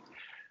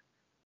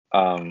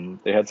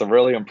 They had some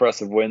really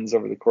impressive wins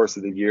over the course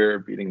of the year,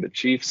 beating the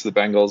Chiefs, the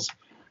Bengals,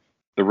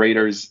 the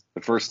Raiders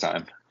the first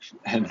time,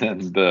 and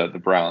then the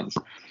Browns.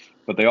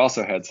 But they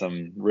also had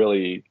some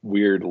really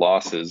weird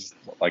losses,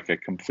 like a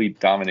complete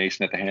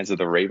domination at the hands of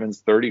the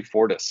Ravens,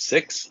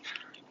 34-6,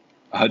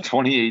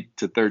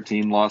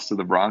 28-13 loss to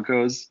the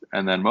Broncos,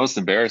 and then most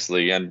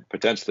embarrassingly and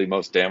potentially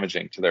most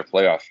damaging to their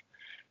playoff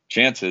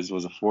chances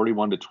was a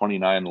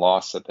 41-29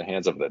 loss at the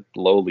hands of the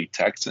lowly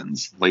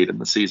Texans late in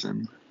the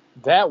season.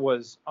 That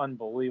was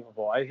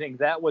unbelievable. I think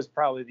that was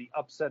probably the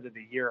upset of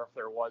the year if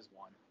there was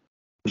one.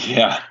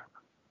 Yeah.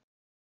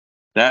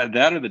 That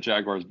or the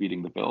Jaguars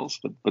beating the Bills,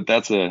 but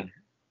that's a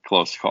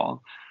close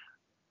call.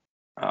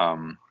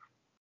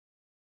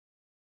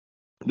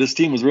 This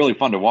team was really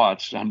fun to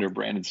watch under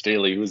Brandon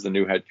Staley, who was the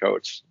new head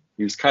coach.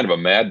 He was kind of a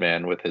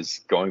madman with his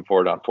going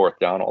forward on fourth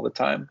down all the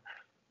time.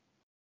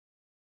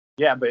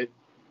 Yeah, but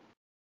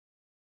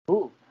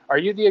are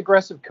you the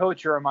aggressive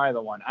coach or am I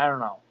the one? I don't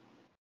know.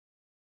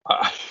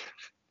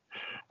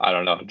 I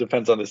don't know. It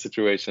depends on the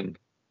situation.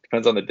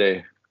 Depends on the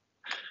day.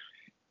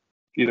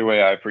 Either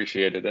way, I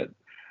appreciated it.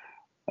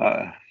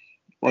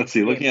 Let's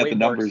see. Looking at the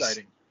numbers.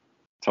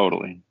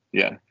 Totally.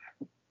 Yeah.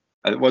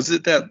 Was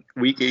it that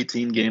week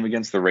 18 game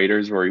against the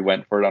Raiders where he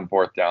went for it on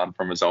fourth down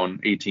from his own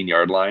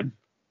 18-yard line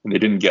and they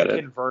didn't get it?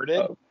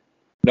 Converted?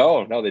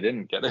 No, they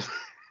didn't get it.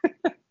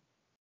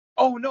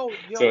 Oh, no.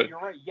 You're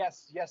right.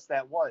 Yes,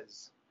 that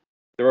was.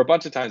 There were a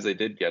bunch of times they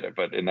did get it,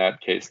 but in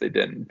that case they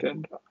didn't.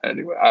 And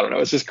anyway, I don't know.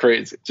 It's just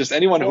crazy. Just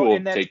anyone who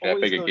will take that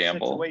big a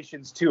gamble.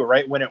 Situations too,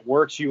 right? When it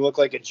works, you look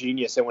like a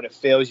genius, and when it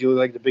fails, you look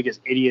like the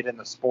biggest idiot in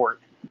the sport.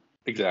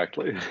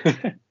 Exactly.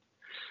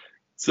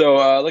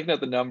 So looking at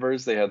the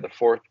numbers, they had the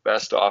 4th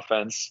best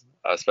offense,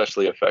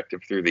 especially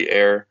effective through the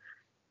air,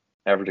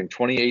 averaging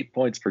 28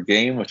 points per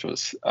game, which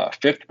was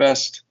 5th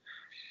best.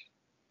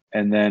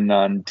 And then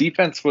on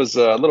defense was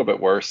a little bit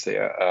worse. They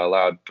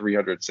allowed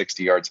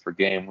 360 yards per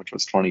game, which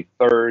was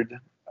 23rd,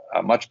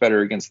 much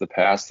better against the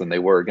pass than they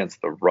were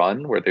against the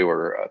run, where they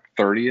were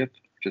 30th,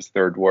 just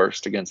 3rd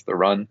worst against the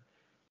run.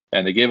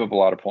 And they gave up a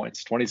lot of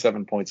points,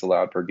 27 points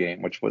allowed per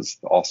game, which was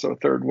also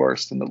 3rd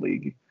worst in the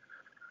league.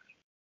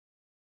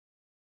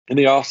 In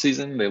the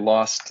offseason, they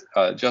lost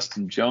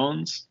Justin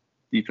Jones,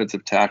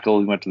 defensive tackle,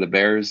 who went to the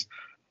Bears,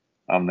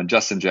 and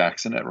Justin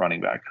Jackson at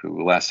running back,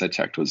 who last I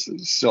checked was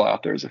still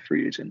out there as a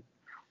free agent.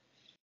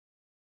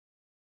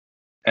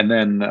 And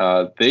then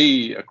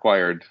they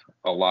acquired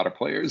a lot of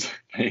players.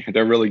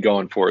 They're really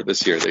going for it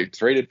this year. They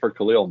traded for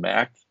Khalil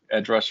Mack,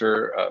 edge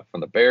rusher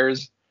from the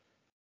Bears,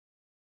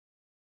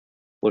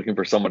 looking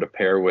for someone to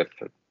pair with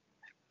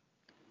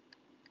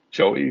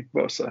Joey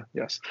Bosa.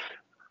 Yes.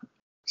 I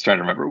was trying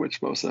to remember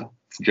which Bosa.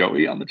 It's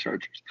Joey on the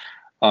Chargers.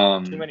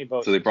 Too many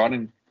Bosas. So they brought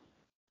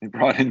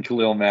in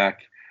Khalil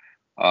Mack.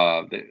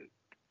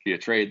 Via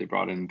trade, they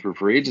brought in through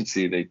free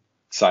agency. They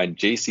signed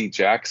J.C.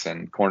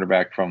 Jackson,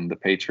 cornerback from the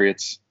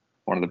Patriots,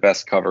 one of the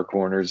best cover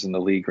corners in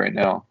the league right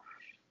now.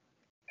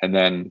 And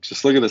then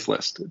just look at this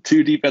list: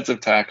 2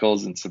 defensive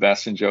tackles in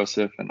Sebastian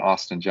Joseph and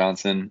Austin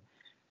Johnson,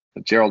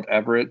 Gerald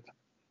Everett,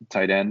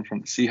 tight end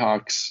from the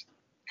Seahawks,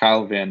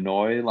 Kyle Van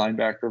Noy,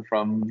 linebacker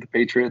from the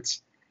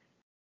Patriots,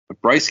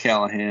 Bryce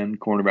Callahan,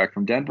 cornerback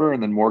from Denver,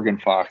 and then Morgan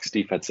Fox,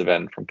 defensive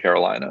end from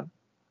Carolina.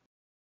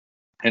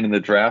 And in the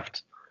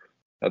draft,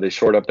 they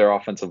shored up their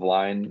offensive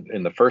line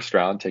in the first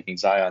round, taking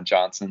Zion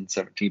Johnson,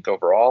 17th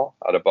overall,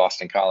 out of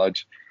Boston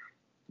College.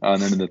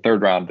 And then in the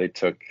 3rd round, they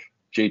took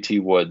J.T.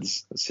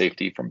 Woods, a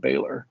safety from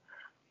Baylor.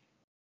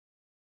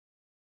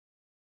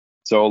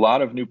 So a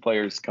lot of new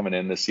players coming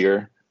in this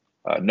year.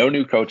 No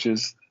new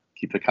coaches.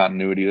 Keep the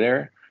continuity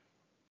there.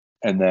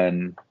 And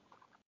then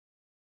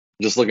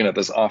just looking at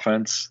this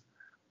offense,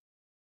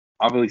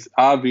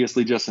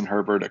 obviously Justin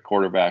Herbert at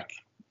quarterback.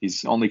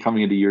 He's only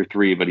coming into year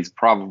 3, but he's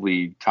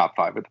probably top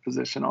 5 at the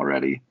position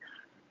already.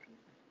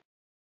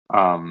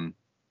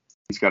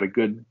 He's got a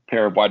good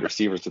pair of wide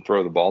receivers to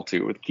throw the ball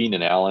to with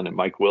Keenan Allen and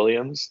Mike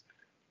Williams.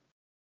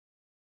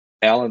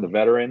 Allen, the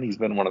veteran, he's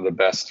been one of the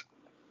best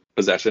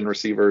possession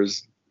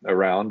receivers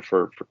around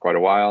for quite a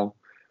while.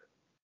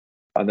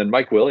 And then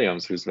Mike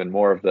Williams, who's been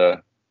more of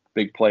the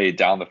big play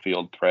down the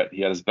field threat.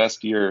 He had his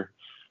best year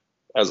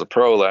as a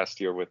pro last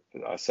year with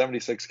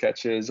 76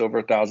 catches, over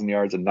 1,000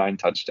 yards, and 9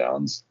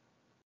 touchdowns.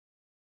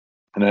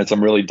 And had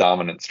some really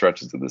dominant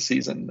stretches of the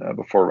season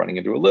before running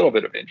into a little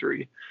bit of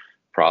injury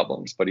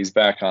problems. But he's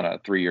back on a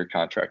 3-year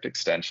contract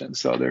extension,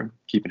 so they're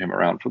keeping him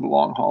around for the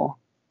long haul.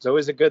 It's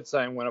always a good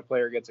sign when a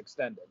player gets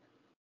extended.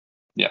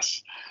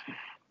 Yes.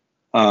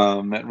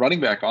 At running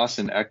back,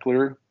 Austin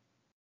Eckler,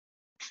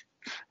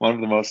 one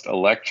of the most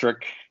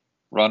electric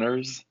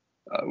runners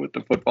with the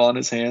football in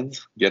his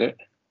hands. Get it?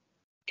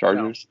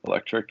 Chargers,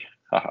 electric.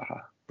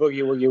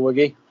 Boogie, woogie,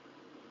 woogie.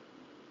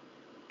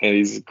 And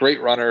he's a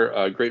great runner,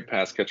 a great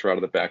pass catcher out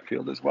of the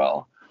backfield as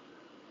well.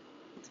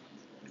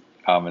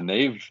 And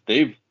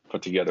they've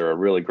put together a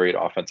really great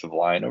offensive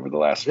line over the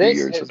last few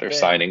years with their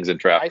signings and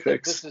draft picks. I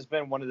think this has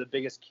been one of the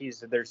biggest keys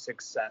to their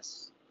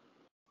success.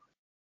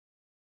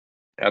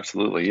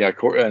 Absolutely, yeah.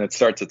 And it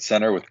starts at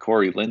center with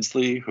Corey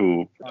Linsley,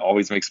 who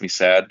always makes me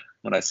sad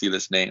when I see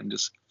this name,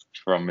 just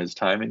from his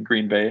time in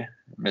Green Bay.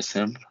 Miss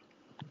him.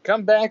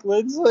 Come back,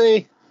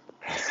 Linsley.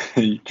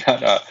 You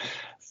got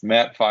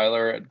Matt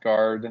Filer at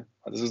guard.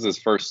 This was his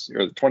first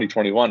year.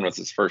 2021 was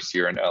his first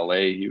year in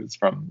LA. He was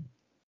from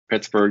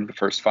Pittsburgh the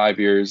first 5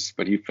 years,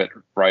 but he fit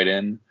right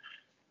in.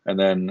 And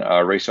then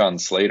Rashawn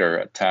Slater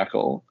at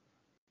tackle.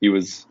 He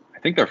was, I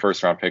think, their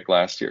first round pick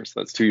last year. So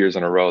that's 2 years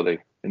in a row they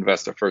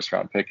invest a first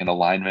round pick in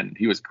alignment.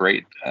 He was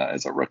great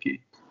as a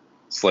rookie.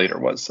 Slater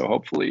was. So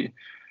hopefully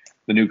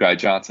the new guy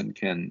Johnson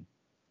can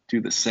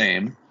do the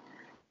same.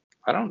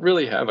 I don't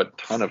really have a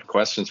ton of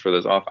questions for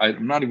this off.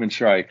 I'm not even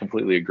sure I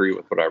completely agree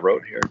with what I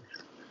wrote here,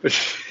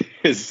 which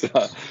is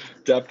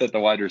depth at the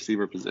wide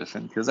receiver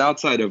position. Because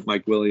outside of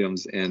Mike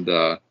Williams and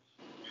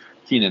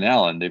Keenan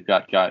Allen, they've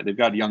got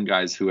young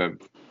guys who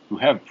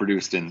have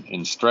produced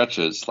in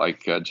stretches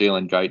like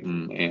Jalen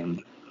Guyton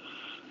and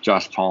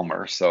Josh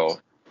Palmer. So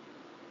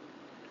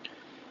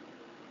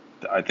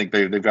I think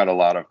they've got a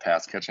lot of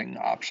pass catching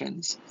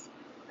options.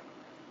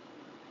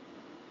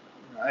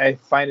 I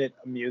find it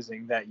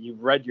amusing that you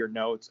read your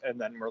notes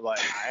and then we're like,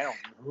 I don't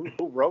know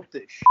who wrote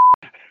this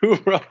Who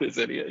wrote this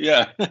idiot?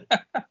 Yeah.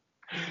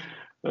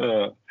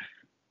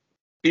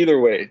 Either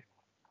way,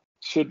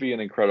 should be an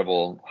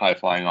incredible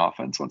high-flying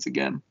offense once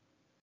again.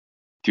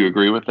 Do you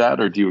agree with that,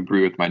 or do you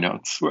agree with my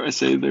notes where I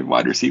say the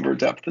wide receiver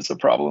depth is a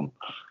problem?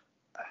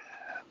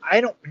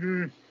 I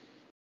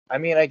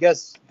mean, I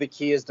guess the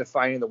key is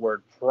defining the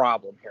word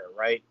problem here,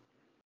 right?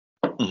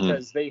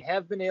 Because they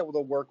have been able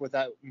to work with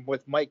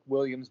Mike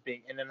Williams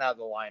being in and out of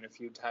the line a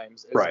few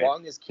times, as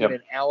long as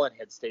Keenan Allen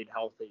had stayed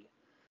healthy.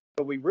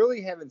 But we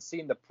really haven't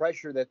seen the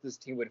pressure that this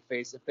team would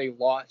face if they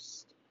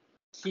lost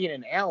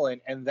Keenan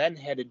Allen and then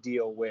had to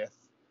deal with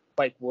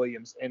Mike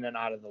Williams in and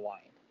out of the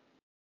line.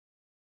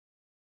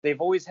 They've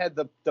always had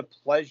the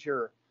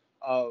pleasure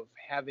of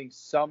having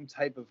some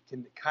type of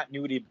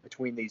continuity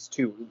between these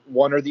two,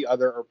 one or the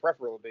other, or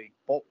preferably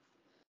both,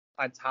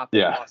 on top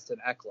of Austin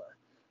Eckler.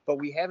 But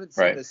we haven't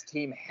seen this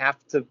team have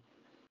to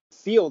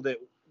field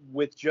it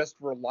with just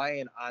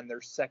relying on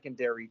their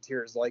secondary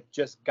tiers, like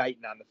just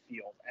Guyton on the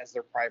field as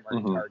their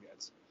primary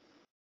targets.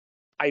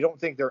 I don't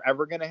think they're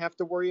ever going to have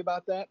to worry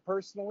about that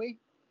personally.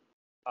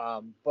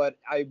 But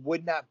I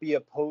would not be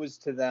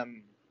opposed to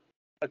them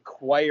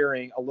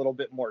acquiring a little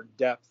bit more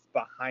depth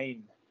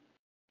behind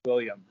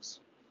Williams.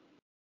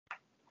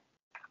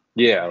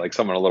 Yeah, like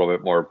someone a little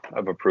bit more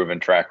of a proven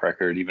track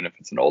record, even if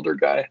it's an older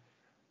guy.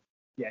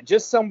 Yeah,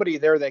 just somebody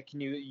there that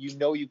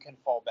you can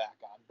fall back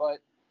on. But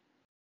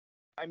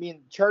I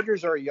mean,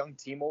 Chargers are a young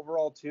team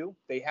overall too.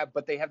 They have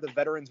the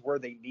veterans where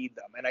they need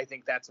them, and I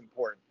think that's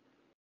important.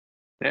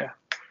 Yeah.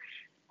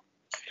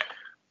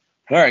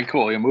 All right,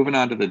 cool. Yeah, moving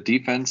on to the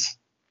defense.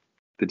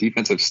 The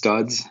defensive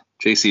studs.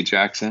 J.C.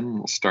 Jackson,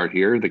 we'll start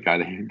here. The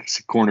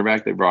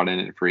cornerback they brought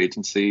in free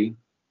agency.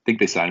 I think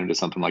they signed him to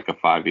something like a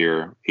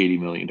 5-year, $80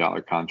 million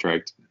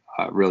contract.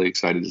 Really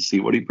excited to see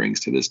what he brings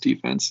to this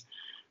defense.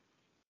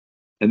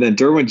 And then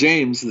Derwin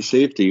James, the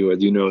safety, who,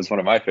 as you know, is one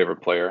of my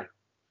favorite players,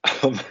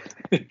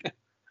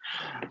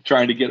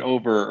 trying to get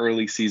over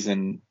early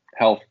season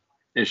health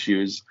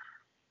issues,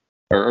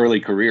 or early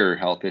career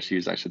health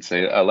issues, I should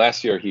say.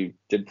 Last year, he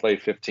did play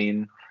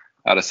 15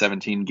 out of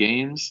 17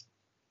 games.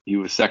 He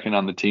was second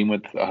on the team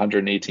with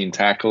 118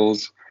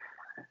 tackles.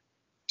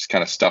 Just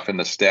kind of stuff in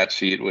the stat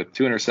sheet with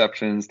 2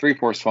 interceptions, 3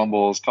 forced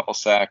fumbles, couple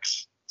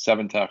sacks,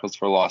 7 tackles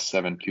for loss,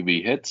 7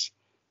 QB hits.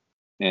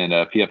 And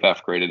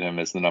PFF graded him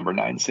as the number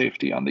 9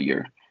 safety on the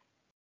year.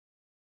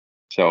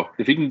 So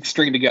if he can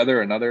string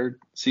together another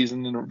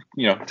season,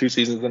 2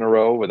 seasons in a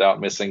row without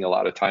missing a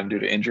lot of time due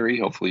to injury,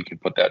 hopefully he can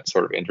put that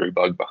sort of injury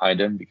bug behind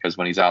him, because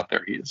when he's out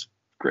there, he is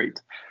great.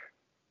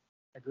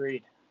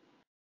 Agreed.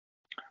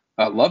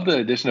 I love the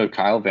addition of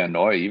Kyle Van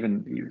Noy.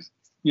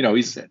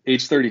 He's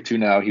age 32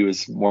 now. He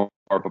was more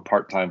of a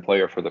part-time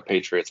player for the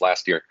Patriots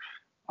last year,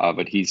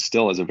 but he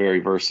still is a very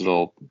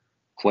versatile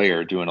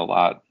player, doing a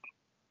lot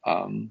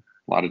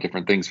of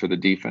different things for the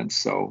defense.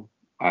 So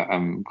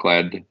I'm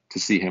glad to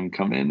see him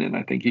come in, and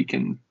I think he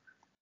can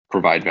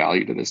provide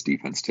value to this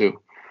defense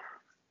too.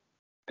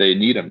 They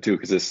need him too,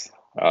 because this,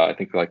 I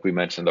think, like we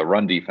mentioned, the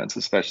run defense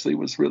especially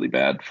was really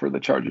bad for the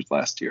Chargers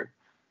last year.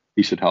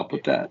 He should help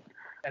with that.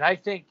 And I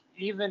think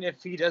even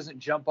if he doesn't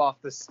jump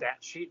off the stat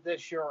sheet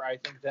this year, I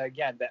think that,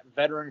 again, that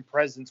veteran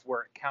presence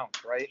where it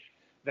counts, right?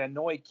 Van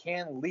Noy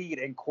can lead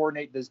and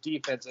coordinate this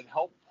defense and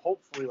help,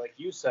 hopefully, like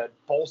you said,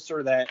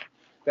 bolster that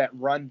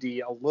run D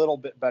a little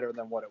bit better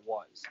than what it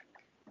was.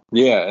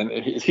 Yeah, and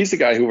he's the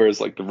guy who wears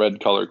like the red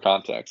colored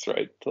contacts,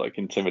 right, to like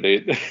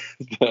intimidate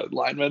the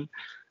linemen.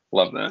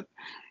 Love that.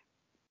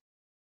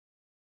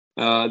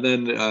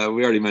 Then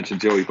we already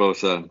mentioned Joey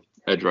Bosa,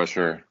 edge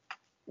rusher.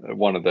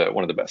 one of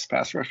the best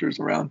pass rushers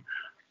around.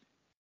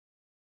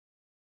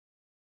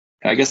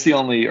 I guess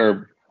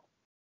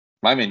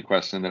my main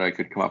question that I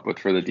could come up with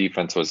for the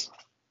defense was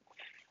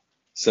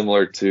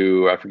similar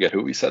to, I forget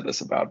who we said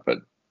this about, but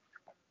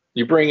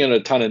you bring in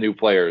a ton of new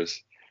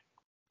players.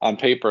 On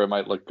paper, it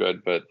might look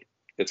good, but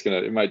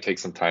it might take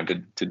some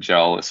time to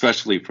gel,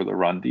 especially for the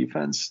run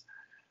defense.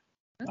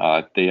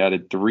 They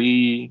added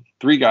three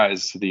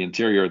guys to the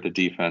interior of the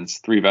defense,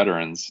 3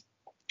 veterans,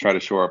 try to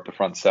shore up the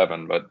front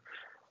 7, but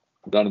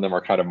none of them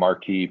are kind of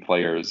marquee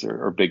players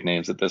or big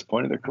names at this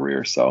point in their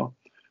career. So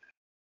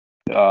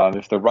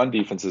if the run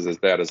defense is as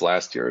bad as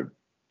last year,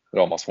 it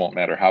almost won't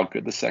matter how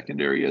good the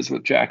secondary is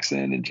with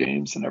Jackson and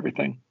James and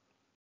everything.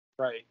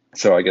 Right.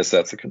 So I guess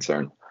that's a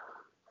concern.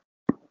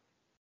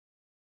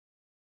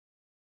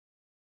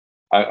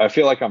 I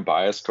feel like I'm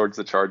biased towards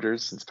the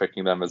Chargers since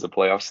picking them as a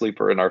playoff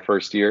sleeper in our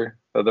first year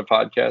of the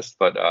podcast,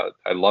 but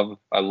I love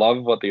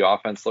what the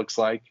offense looks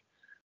like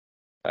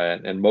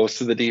and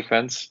most of the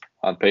defense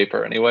on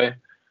paper anyway.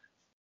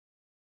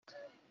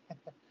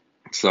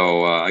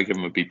 So I give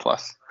them a B+.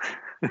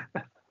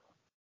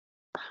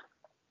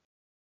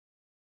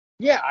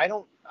 Yeah, I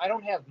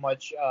don't have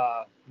much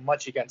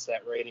against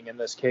that rating in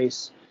this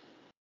case.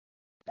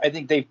 I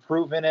think they've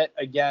proven it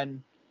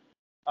again,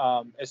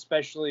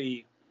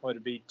 especially what would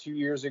it be 2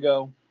 years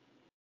ago?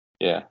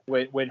 Yeah.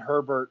 When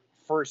Herbert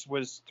first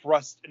was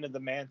thrust into the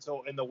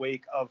mantle in the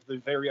wake of the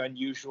very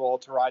unusual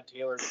Tyrod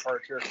Taylor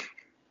departure.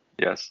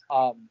 Yes.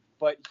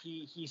 But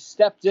he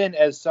stepped in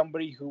as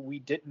somebody who we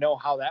didn't know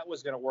how that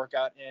was going to work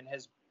out and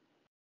has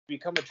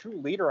become a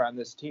true leader on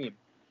this team.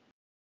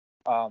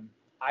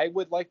 I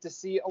would like to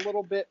see a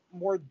little bit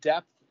more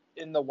depth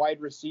in the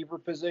wide receiver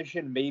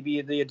position,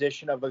 maybe the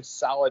addition of a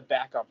solid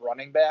backup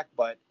running back.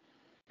 But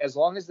as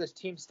long as this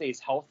team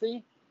stays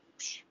healthy,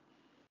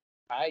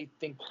 I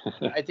think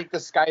the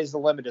sky is the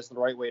limit is the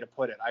right way to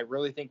put it. I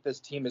really think this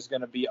team is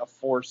going to be a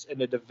force in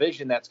a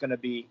division that's going to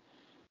be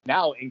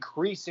now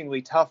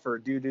increasingly tougher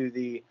due to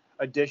the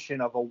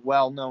addition of a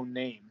well-known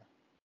name.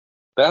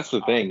 That's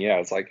the thing. Yeah.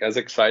 It's like as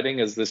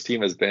exciting as this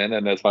team has been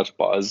and as much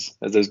buzz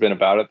as there's been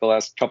about it the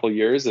last couple of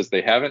years is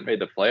they haven't made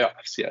the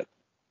playoffs yet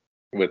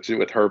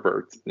with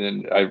Herbert.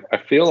 And I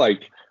feel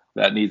like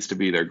that needs to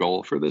be their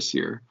goal for this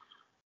year,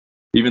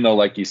 even though,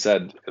 like you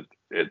said,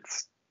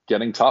 it's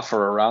getting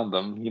tougher around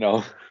them. You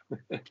know,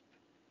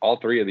 all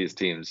 4 of these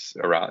teams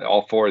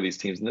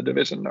in the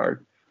division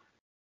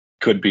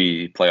could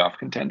be playoff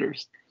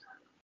contenders.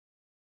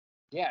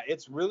 Yeah,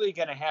 it's really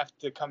going to have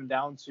to come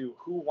down to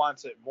who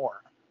wants it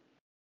more.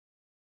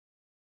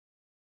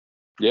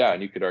 Yeah,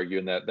 and you could argue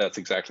in that's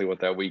exactly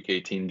what that Week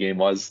 18 game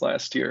was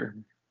last year.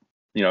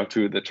 You know,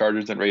 to the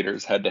Chargers and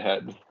Raiders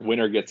head-to-head.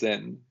 Winner gets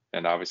in,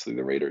 and obviously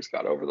the Raiders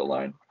got over the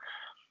line.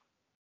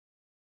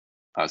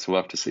 So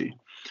we'll have to see.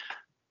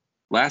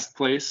 Last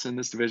place in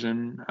this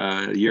division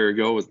a year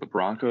ago was the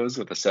Broncos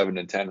with a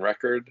 7-10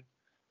 record.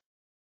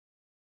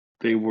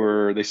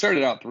 They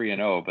started out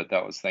 3-0, but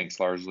that was thanks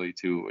largely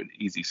to an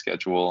easy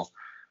schedule.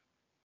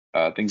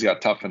 Things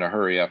got tough in a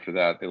hurry after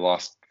that. They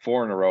lost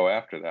 4 in a row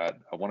after that,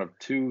 one of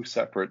 2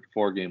 separate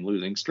 4-game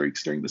losing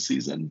streaks during the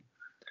season.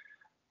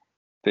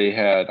 They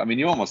had,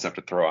 you almost have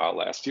to throw out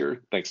last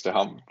year, thanks to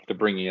how the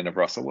bringing in of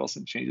Russell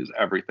Wilson changes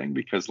everything,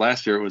 because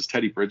last year it was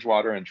Teddy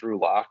Bridgewater and Drew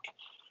Lock,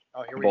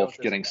 both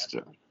getting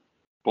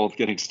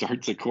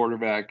starts at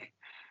quarterback.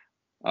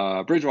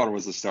 Bridgewater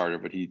was the starter,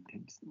 but he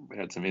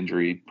had some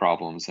injury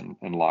problems and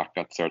Lock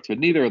got starts, but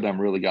neither of them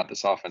really got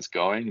this offense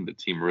going, and the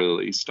team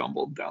really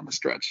stumbled down the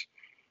stretch.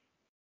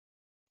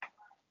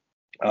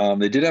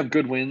 They did have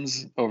good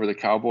wins over the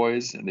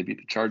Cowboys, and they beat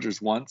the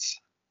Chargers once.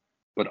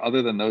 But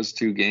other than those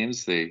 2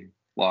 games, they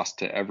lost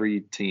to every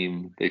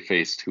team they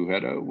faced who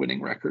had a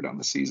winning record on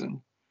the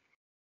season.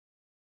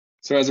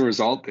 So as a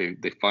result,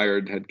 they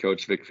fired head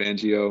coach Vic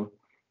Fangio,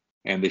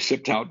 and they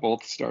shipped out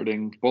both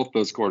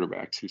those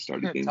quarterbacks who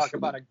started games. Talk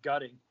about a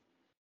gutting.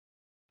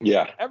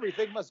 Yeah.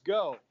 Everything must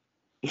go.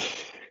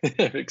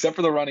 Except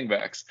for the running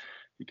backs,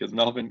 because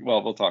Melvin,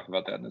 well, we'll talk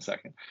about that in a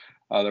second.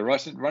 The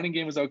running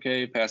game was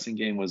okay. Passing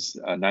game was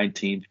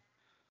 19th.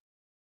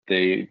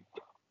 They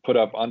put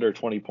up under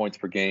 20 points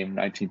per game,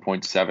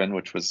 19.7,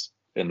 which was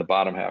in the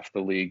bottom half of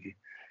the league.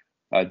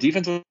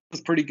 Defense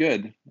was pretty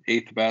good,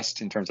 8th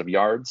best in terms of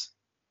yards,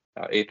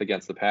 8th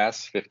against the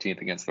pass,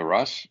 15th against the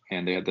rush,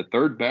 and they had the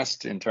 3rd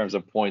best in terms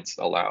of points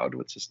allowed,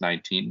 which is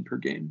 19 per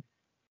game.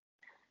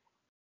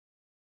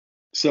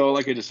 So,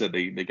 like I just said,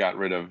 they got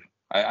rid of.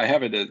 I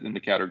have it in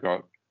the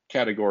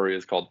category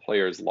is called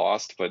players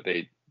lost, but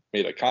they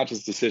made a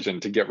conscious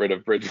decision to get rid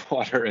of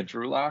Bridgewater and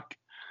Drew Lock.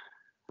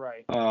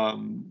 Right.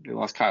 They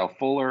lost Kyle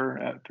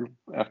Fuller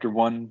after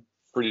one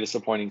pretty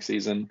disappointing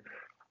season,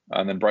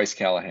 and then Bryce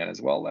Callahan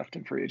as well left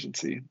in free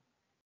agency.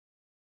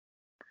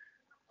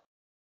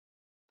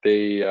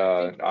 They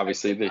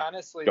honestly,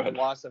 the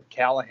loss of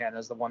Callahan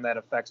is the one that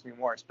affects me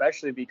more,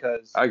 especially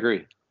because I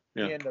agree.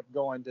 Yeah. He ended up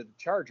going to the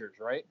Chargers,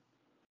 right?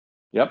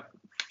 Yep.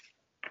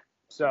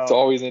 So it's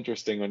always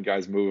interesting when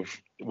guys move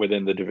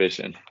within the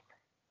division.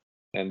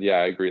 And yeah,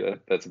 I agree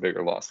that's a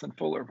bigger loss than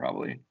Fuller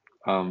probably.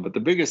 But the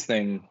biggest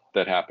thing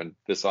that happened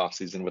this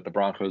offseason with the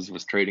Broncos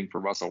was trading for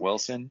Russell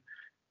Wilson.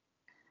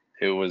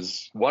 It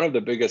was one of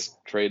the biggest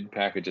trade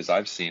packages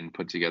I've seen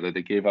put together.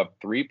 They gave up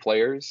three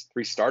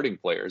starting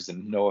players,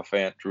 in Noah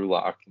Fant, Drew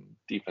Lock, and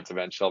defensive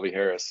end Shelby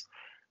Harris,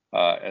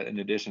 in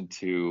addition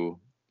to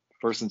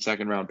first and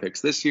second round picks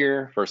this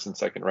year, first and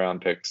second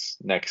round picks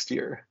next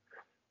year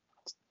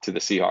to the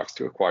Seahawks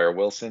to acquire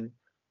Wilson.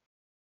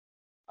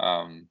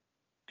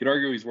 Could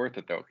argue he's worth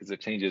it, though, because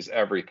it changes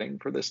everything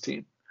for this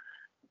team.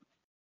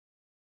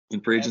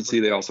 In free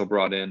agency, they also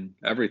brought in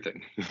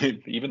everything,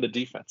 even the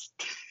defense.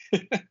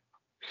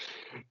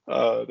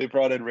 They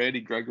brought in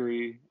Randy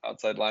Gregory,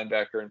 outside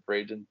linebacker in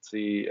free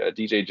agency,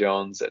 DJ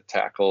Jones at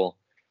tackle,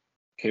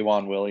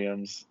 K'Wan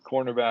Williams,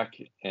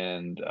 cornerback,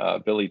 and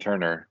Billy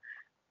Turner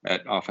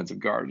at offensive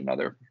guard,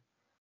 another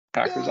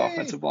Packers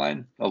offensive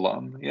line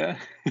alum. Yeah.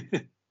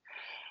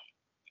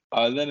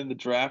 Then in the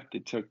draft, they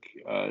took,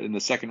 in the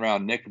second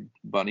round, Nick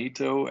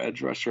Bonito,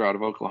 edge rusher out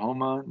of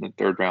Oklahoma. In the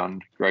third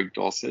round, Greg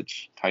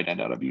Dulcich, tight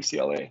end out of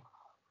UCLA.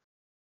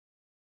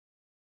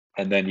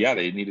 And then,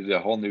 they needed a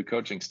whole new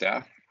coaching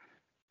staff.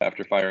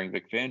 After firing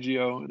Vic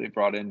Fangio, they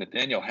brought in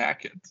Nathaniel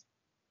Hackett,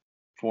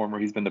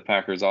 he's been the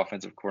Packers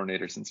offensive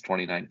coordinator since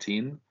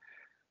 2019.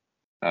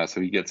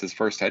 So he gets his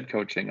first head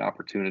coaching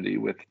opportunity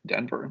with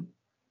Denver.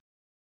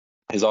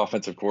 His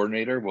offensive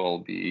coordinator will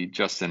be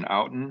Justin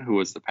Outen, who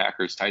was the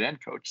Packers tight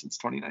end coach since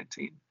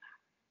 2019.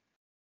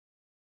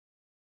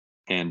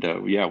 And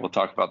we'll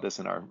talk about this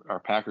in our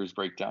Packers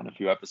breakdown a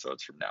few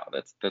episodes from now.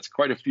 That's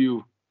quite a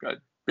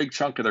big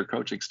chunk of their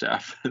coaching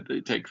staff that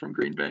they take from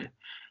Green Bay.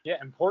 Yeah,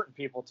 important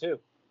people too.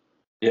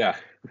 Yeah.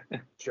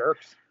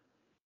 Jerks.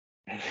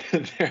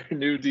 Their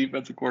new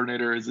defensive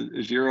coordinator is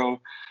Ejiro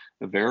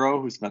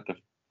Evero, who spent the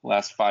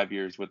last 5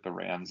 years with the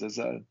Rams as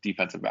a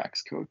defensive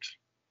backs coach.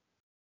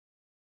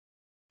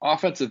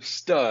 Offensive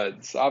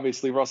studs,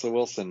 obviously Russell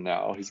Wilson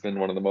now. He's been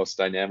one of the most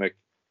dynamic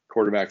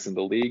quarterbacks in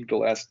the league the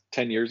last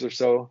 10 years or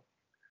so.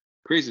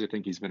 Crazy to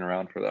think he's been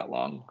around for that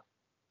long.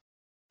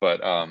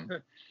 But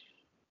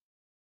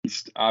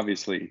he's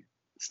obviously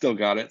still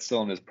got it,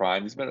 still in his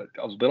prime. He's been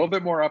a little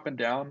bit more up and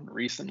down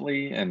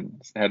recently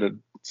and had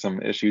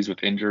some issues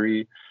with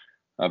injury,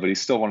 but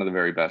he's still one of the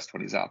very best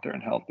when he's out there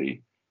and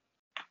healthy.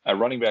 At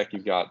running back,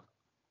 you've got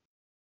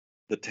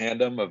the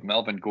tandem of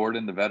Melvin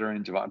Gordon, the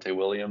veteran, Javonte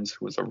Williams,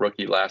 who was a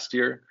rookie last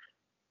year.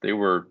 They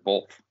were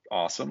both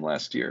awesome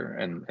last year,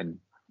 and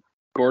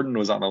Gordon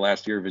was on the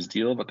last year of his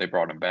deal, but they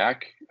brought him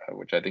back,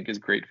 which I think is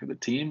great for the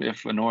team,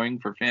 if annoying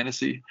for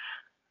fantasy.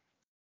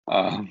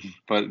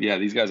 But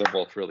these guys are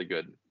both really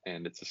good,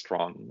 and it's a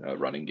strong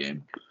running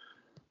game.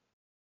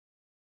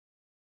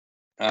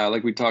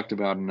 Like we talked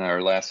about in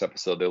our last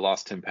episode, they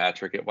lost Tim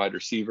Patrick at wide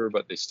receiver,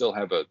 but they still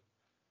have a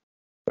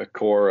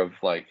core of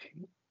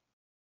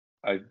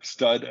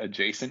stud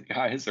adjacent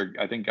guys, or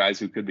I think guys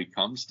who could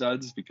become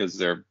studs because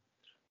they're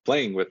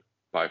playing with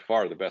by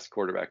far the best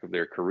quarterback of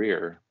their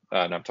career.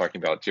 And I'm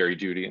talking about Jerry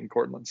Jeudy and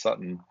Courtland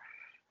Sutton,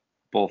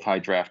 both high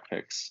draft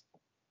picks.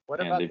 What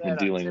about that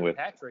Tim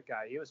Patrick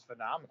guy? He was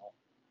phenomenal.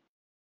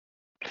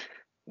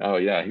 Oh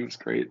yeah, he was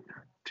great.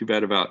 Too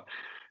bad about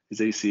his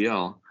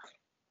ACL.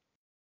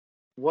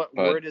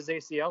 Where does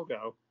ACL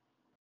go?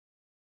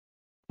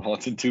 Well,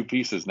 it's in two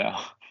pieces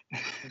now.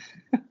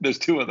 There's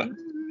two of them.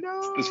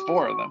 No. There's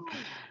four of them.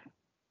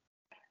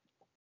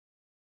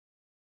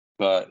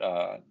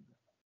 But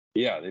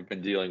they've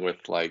been dealing with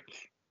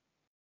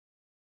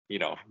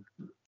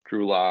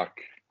Drew Lock.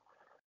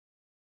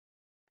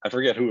 I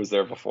forget who was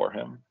there before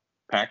him.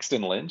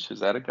 Paxton Lynch,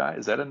 is that a guy?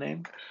 Is that a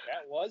name?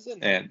 That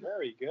wasn't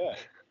very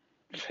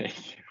good.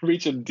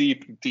 Reaching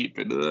deep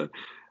into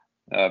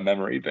the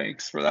memory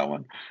banks for that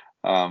one.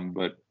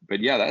 But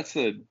that's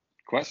the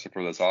question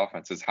for this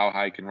offense: is how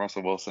high can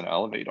Russell Wilson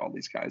elevate all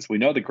these guys? We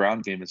know the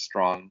ground game is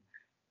strong,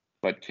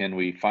 but can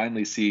we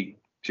finally see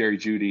Jerry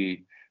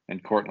Jeudy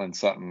and Courtland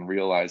Sutton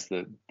realize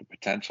the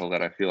potential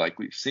that I feel like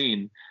we've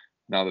seen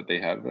now that they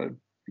have a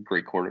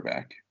great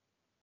quarterback?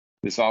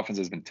 This offense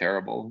has been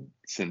terrible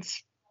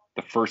since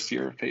the first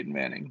year of Peyton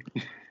Manning.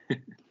 The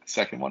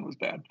second one was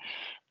bad.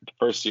 The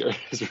first year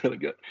was really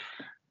good.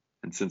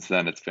 And since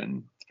then, it's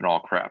been all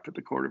crap at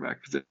the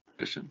quarterback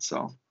position.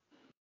 So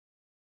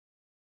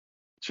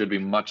it should be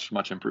much,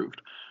 much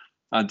improved.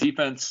 On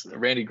defense,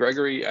 Randy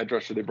Gregory, edge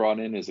rusher they brought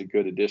in, is a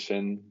good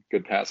addition,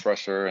 good pass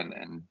rusher.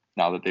 And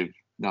now that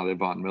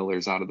Von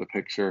Miller's out of the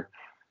picture,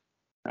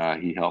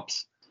 he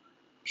helps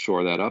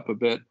shore that up a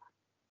bit.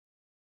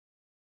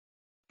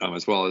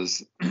 As well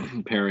as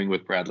pairing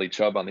with Bradley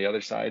Chubb on the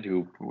other side,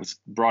 who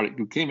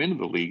came into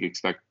the league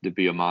expected to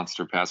be a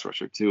monster pass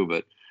rusher too,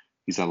 but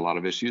he's had a lot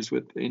of issues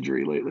with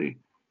injury lately.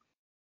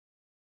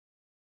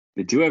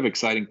 They do have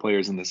exciting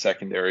players in the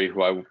secondary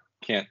who I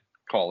can't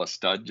call a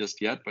stud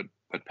just yet, but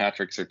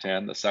Patrick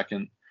Surtain, the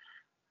second,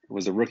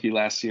 was a rookie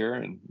last year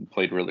and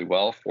played really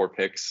well. 4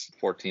 picks,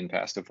 14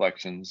 pass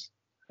deflections,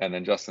 and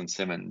then Justin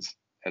Simmons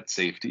at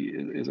safety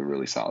is a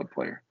really solid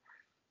player.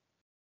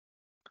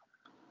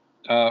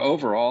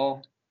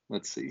 Overall,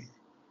 let's see.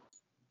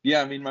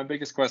 Yeah, I mean, my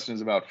biggest question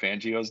is about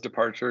Fangio's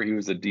departure. He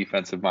was a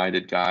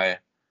defensive-minded guy.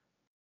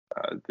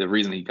 The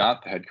reason he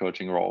got the head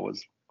coaching role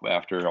was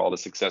after all the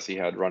success he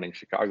had running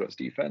Chicago's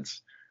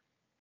defense.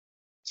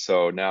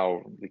 So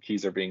now the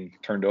keys are being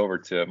turned over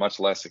to a much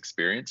less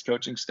experienced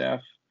coaching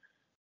staff.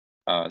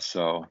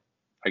 So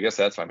I guess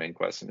that's my main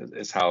question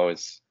is how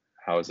is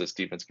this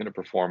defense going to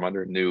perform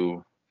under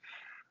new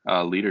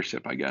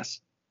leadership, I guess?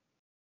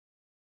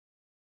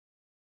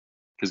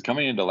 Because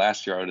coming into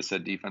last year, I would have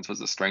said defense was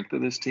the strength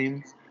of this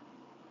team.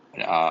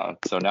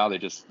 So now they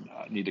just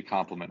need to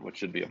complement what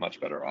should be a much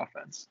better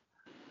offense.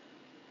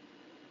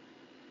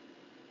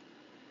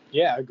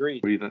 Yeah,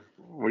 agreed.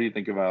 What do you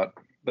think about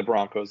the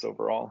Broncos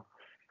overall?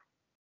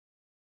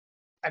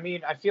 I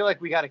mean, I feel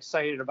like we got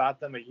excited about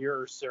them a year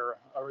or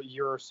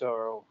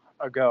so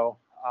ago,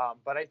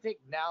 but I think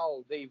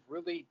now they've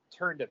really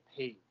turned a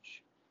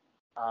page.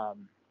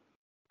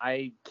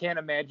 I can't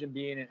imagine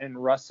being in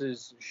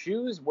Russ's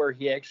shoes where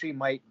he actually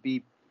might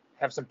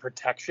have some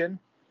protection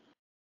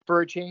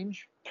for a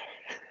change.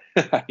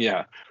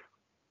 Yeah,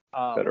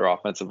 better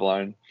offensive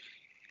line.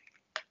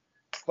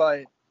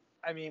 But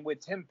I mean, with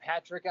Tim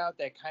Patrick out,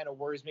 that kind of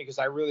worries me because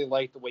I really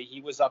like the way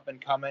he was up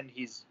and coming.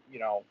 He's,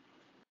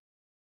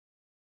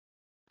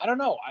 I don't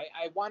know.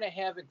 I want to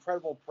have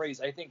incredible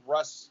praise. I think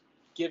Russ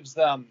gives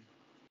them,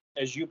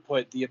 as you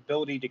put, the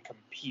ability to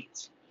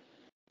compete.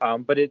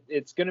 But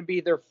it's going to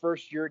be their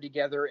first year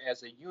together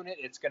as a unit.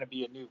 It's going to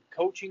be a new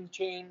coaching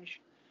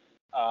change.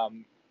 I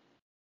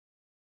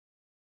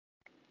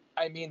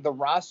mean, the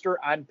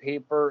roster on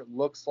paper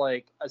looks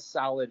like a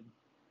solid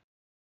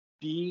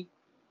B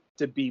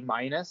to B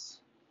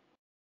minus.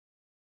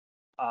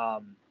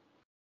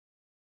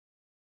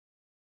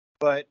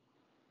 But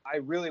I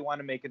really want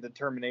to make a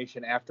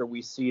determination after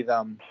we see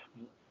them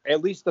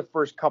at least the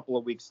first couple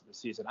of weeks of the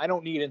season. I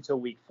don't need until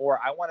week 4.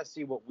 I want to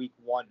see what week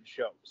 1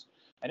 shows.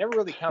 I never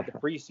really count the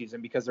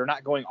preseason because they're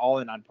not going all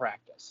in on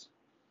practice.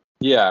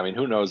 Yeah, I mean,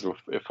 who knows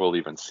if we'll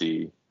even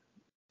see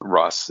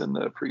Russ in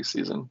the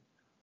preseason.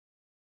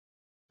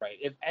 Right.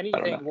 If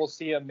anything, we'll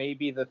see him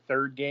maybe the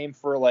third game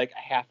for like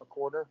a half a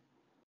quarter.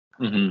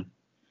 Mm-hmm.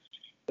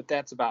 But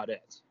that's about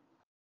it.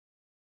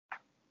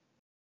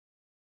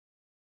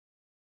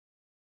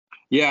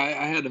 Yeah,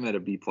 I had him at a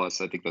B+. I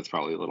think that's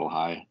probably a little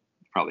high.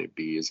 Probably a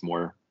B is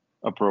more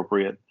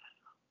appropriate.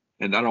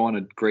 And I don't want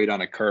to grade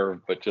on a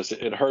curve, but just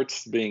it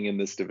hurts being in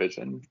this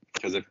division.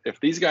 Because if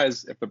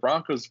the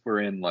Broncos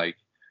were in like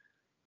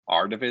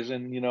our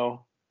division,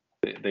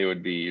 they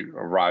would be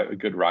a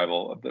good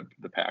rival of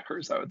the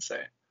Packers, I would say.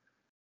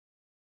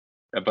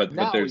 But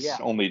there's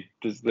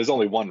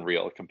only one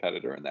real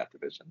competitor in that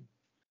division.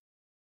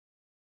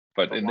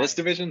 But in this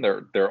division,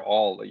 they're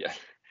all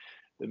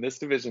in this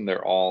division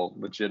they're all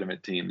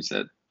legitimate teams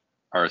that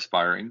are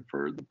aspiring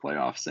for the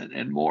playoffs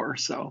and more.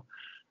 So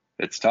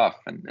it's tough,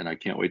 and I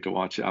can't wait to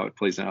watch how it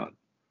plays out.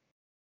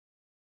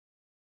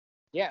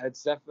 Yeah,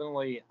 it's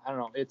definitely, I don't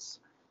know,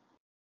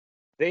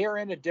 they are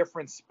in a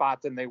different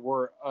spot than they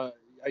were a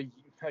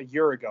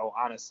year ago,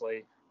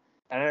 honestly.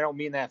 And I don't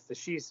mean that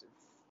facetiously.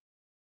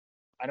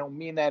 I don't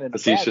mean that in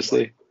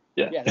facetiously.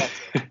 Yeah, that's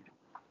it.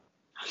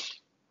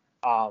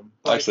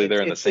 Actually,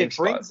 they're in the same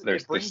spot. They're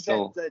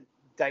still the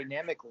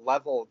dynamic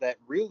level that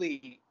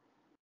really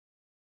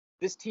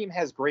this team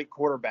has great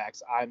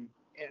quarterbacks on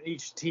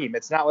each team.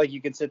 It's not like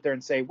you can sit there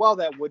and say, well,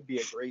 that would be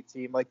a great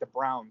team like the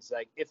Browns,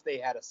 like if they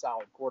had a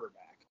solid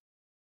quarterback.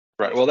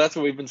 Right. Well, that's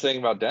what we've been saying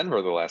about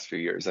Denver the last few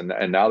years, and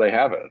now they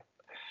have it.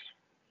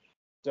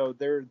 So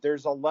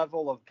there's a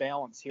level of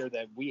balance here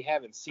that we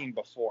haven't seen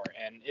before,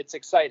 and it's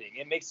exciting.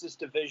 It makes this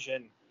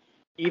division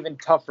even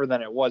tougher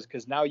than it was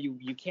because now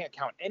you can't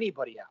count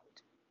anybody out.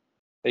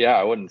 Yeah,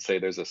 I wouldn't say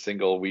there's a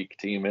single weak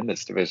team in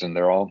this division.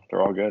 They're all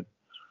good.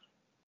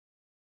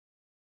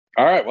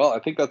 All right, well, I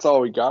think that's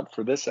all we got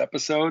for this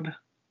episode.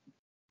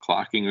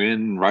 Clocking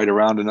in right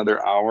around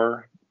another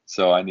hour,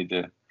 so I need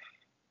to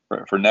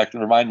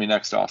remind me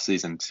next off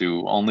season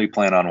to only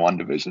plan on one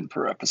division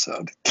per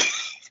episode.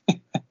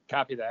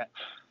 Copy that.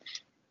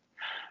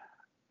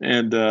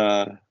 And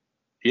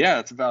yeah,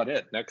 that's about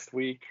it. Next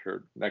week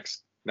or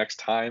next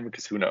time,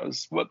 because who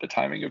knows what the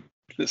timing of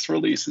this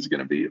release is going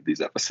to be of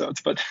these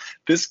episodes. But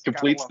this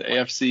completes the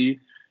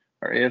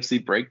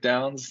AFC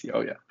breakdowns.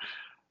 Oh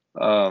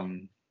yeah.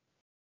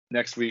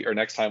 Next week or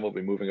next time we'll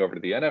be moving over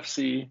to the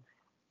NFC.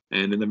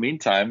 And in the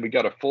meantime, we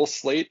got a full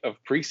slate of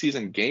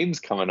preseason games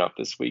coming up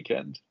this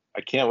weekend.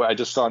 I can't wait. I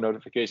just saw a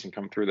notification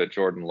come through that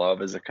Jordan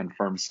Love is a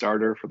confirmed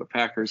starter for the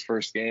Packers'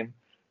 first game.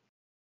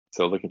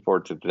 So looking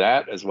forward to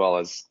that, as well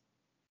as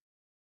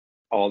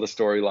all the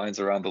storylines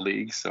around the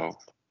league. So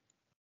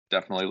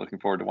definitely looking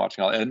forward to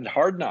watching all, and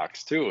Hard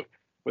Knocks too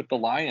with the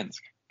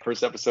Lions.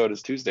 First episode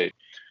is Tuesday.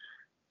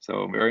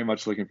 So very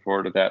much looking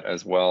forward to that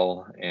as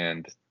well.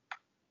 And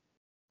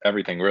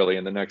everything really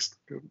in the next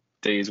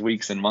days,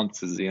 weeks, and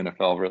months as the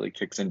NFL really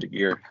kicks into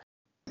gear.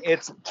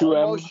 It's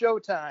almost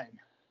showtime.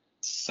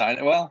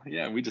 Well,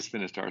 yeah, we just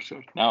finished our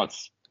show. Now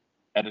it's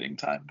editing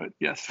time, but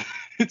yes,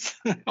 it's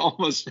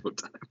almost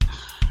showtime.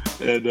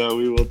 And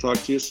we will talk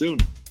to you soon.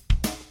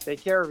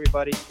 Take care,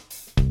 everybody.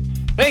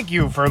 Thank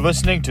you for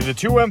listening to the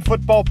 2M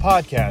Football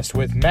Podcast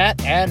with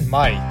Matt and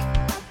Mike.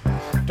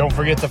 Don't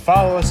forget to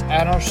follow us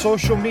on our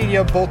social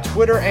media, both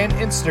Twitter and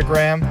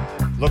Instagram.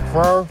 Look for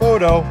our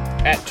photo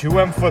at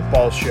 2M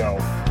Football Show.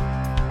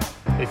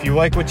 If you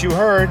like what you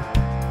heard,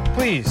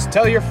 please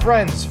tell your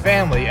friends,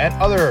 family, and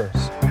others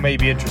who may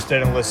be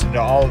interested in listening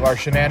to all of our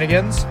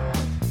shenanigans.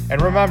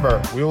 And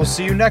remember, we will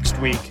see you next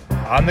week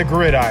on the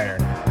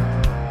Gridiron.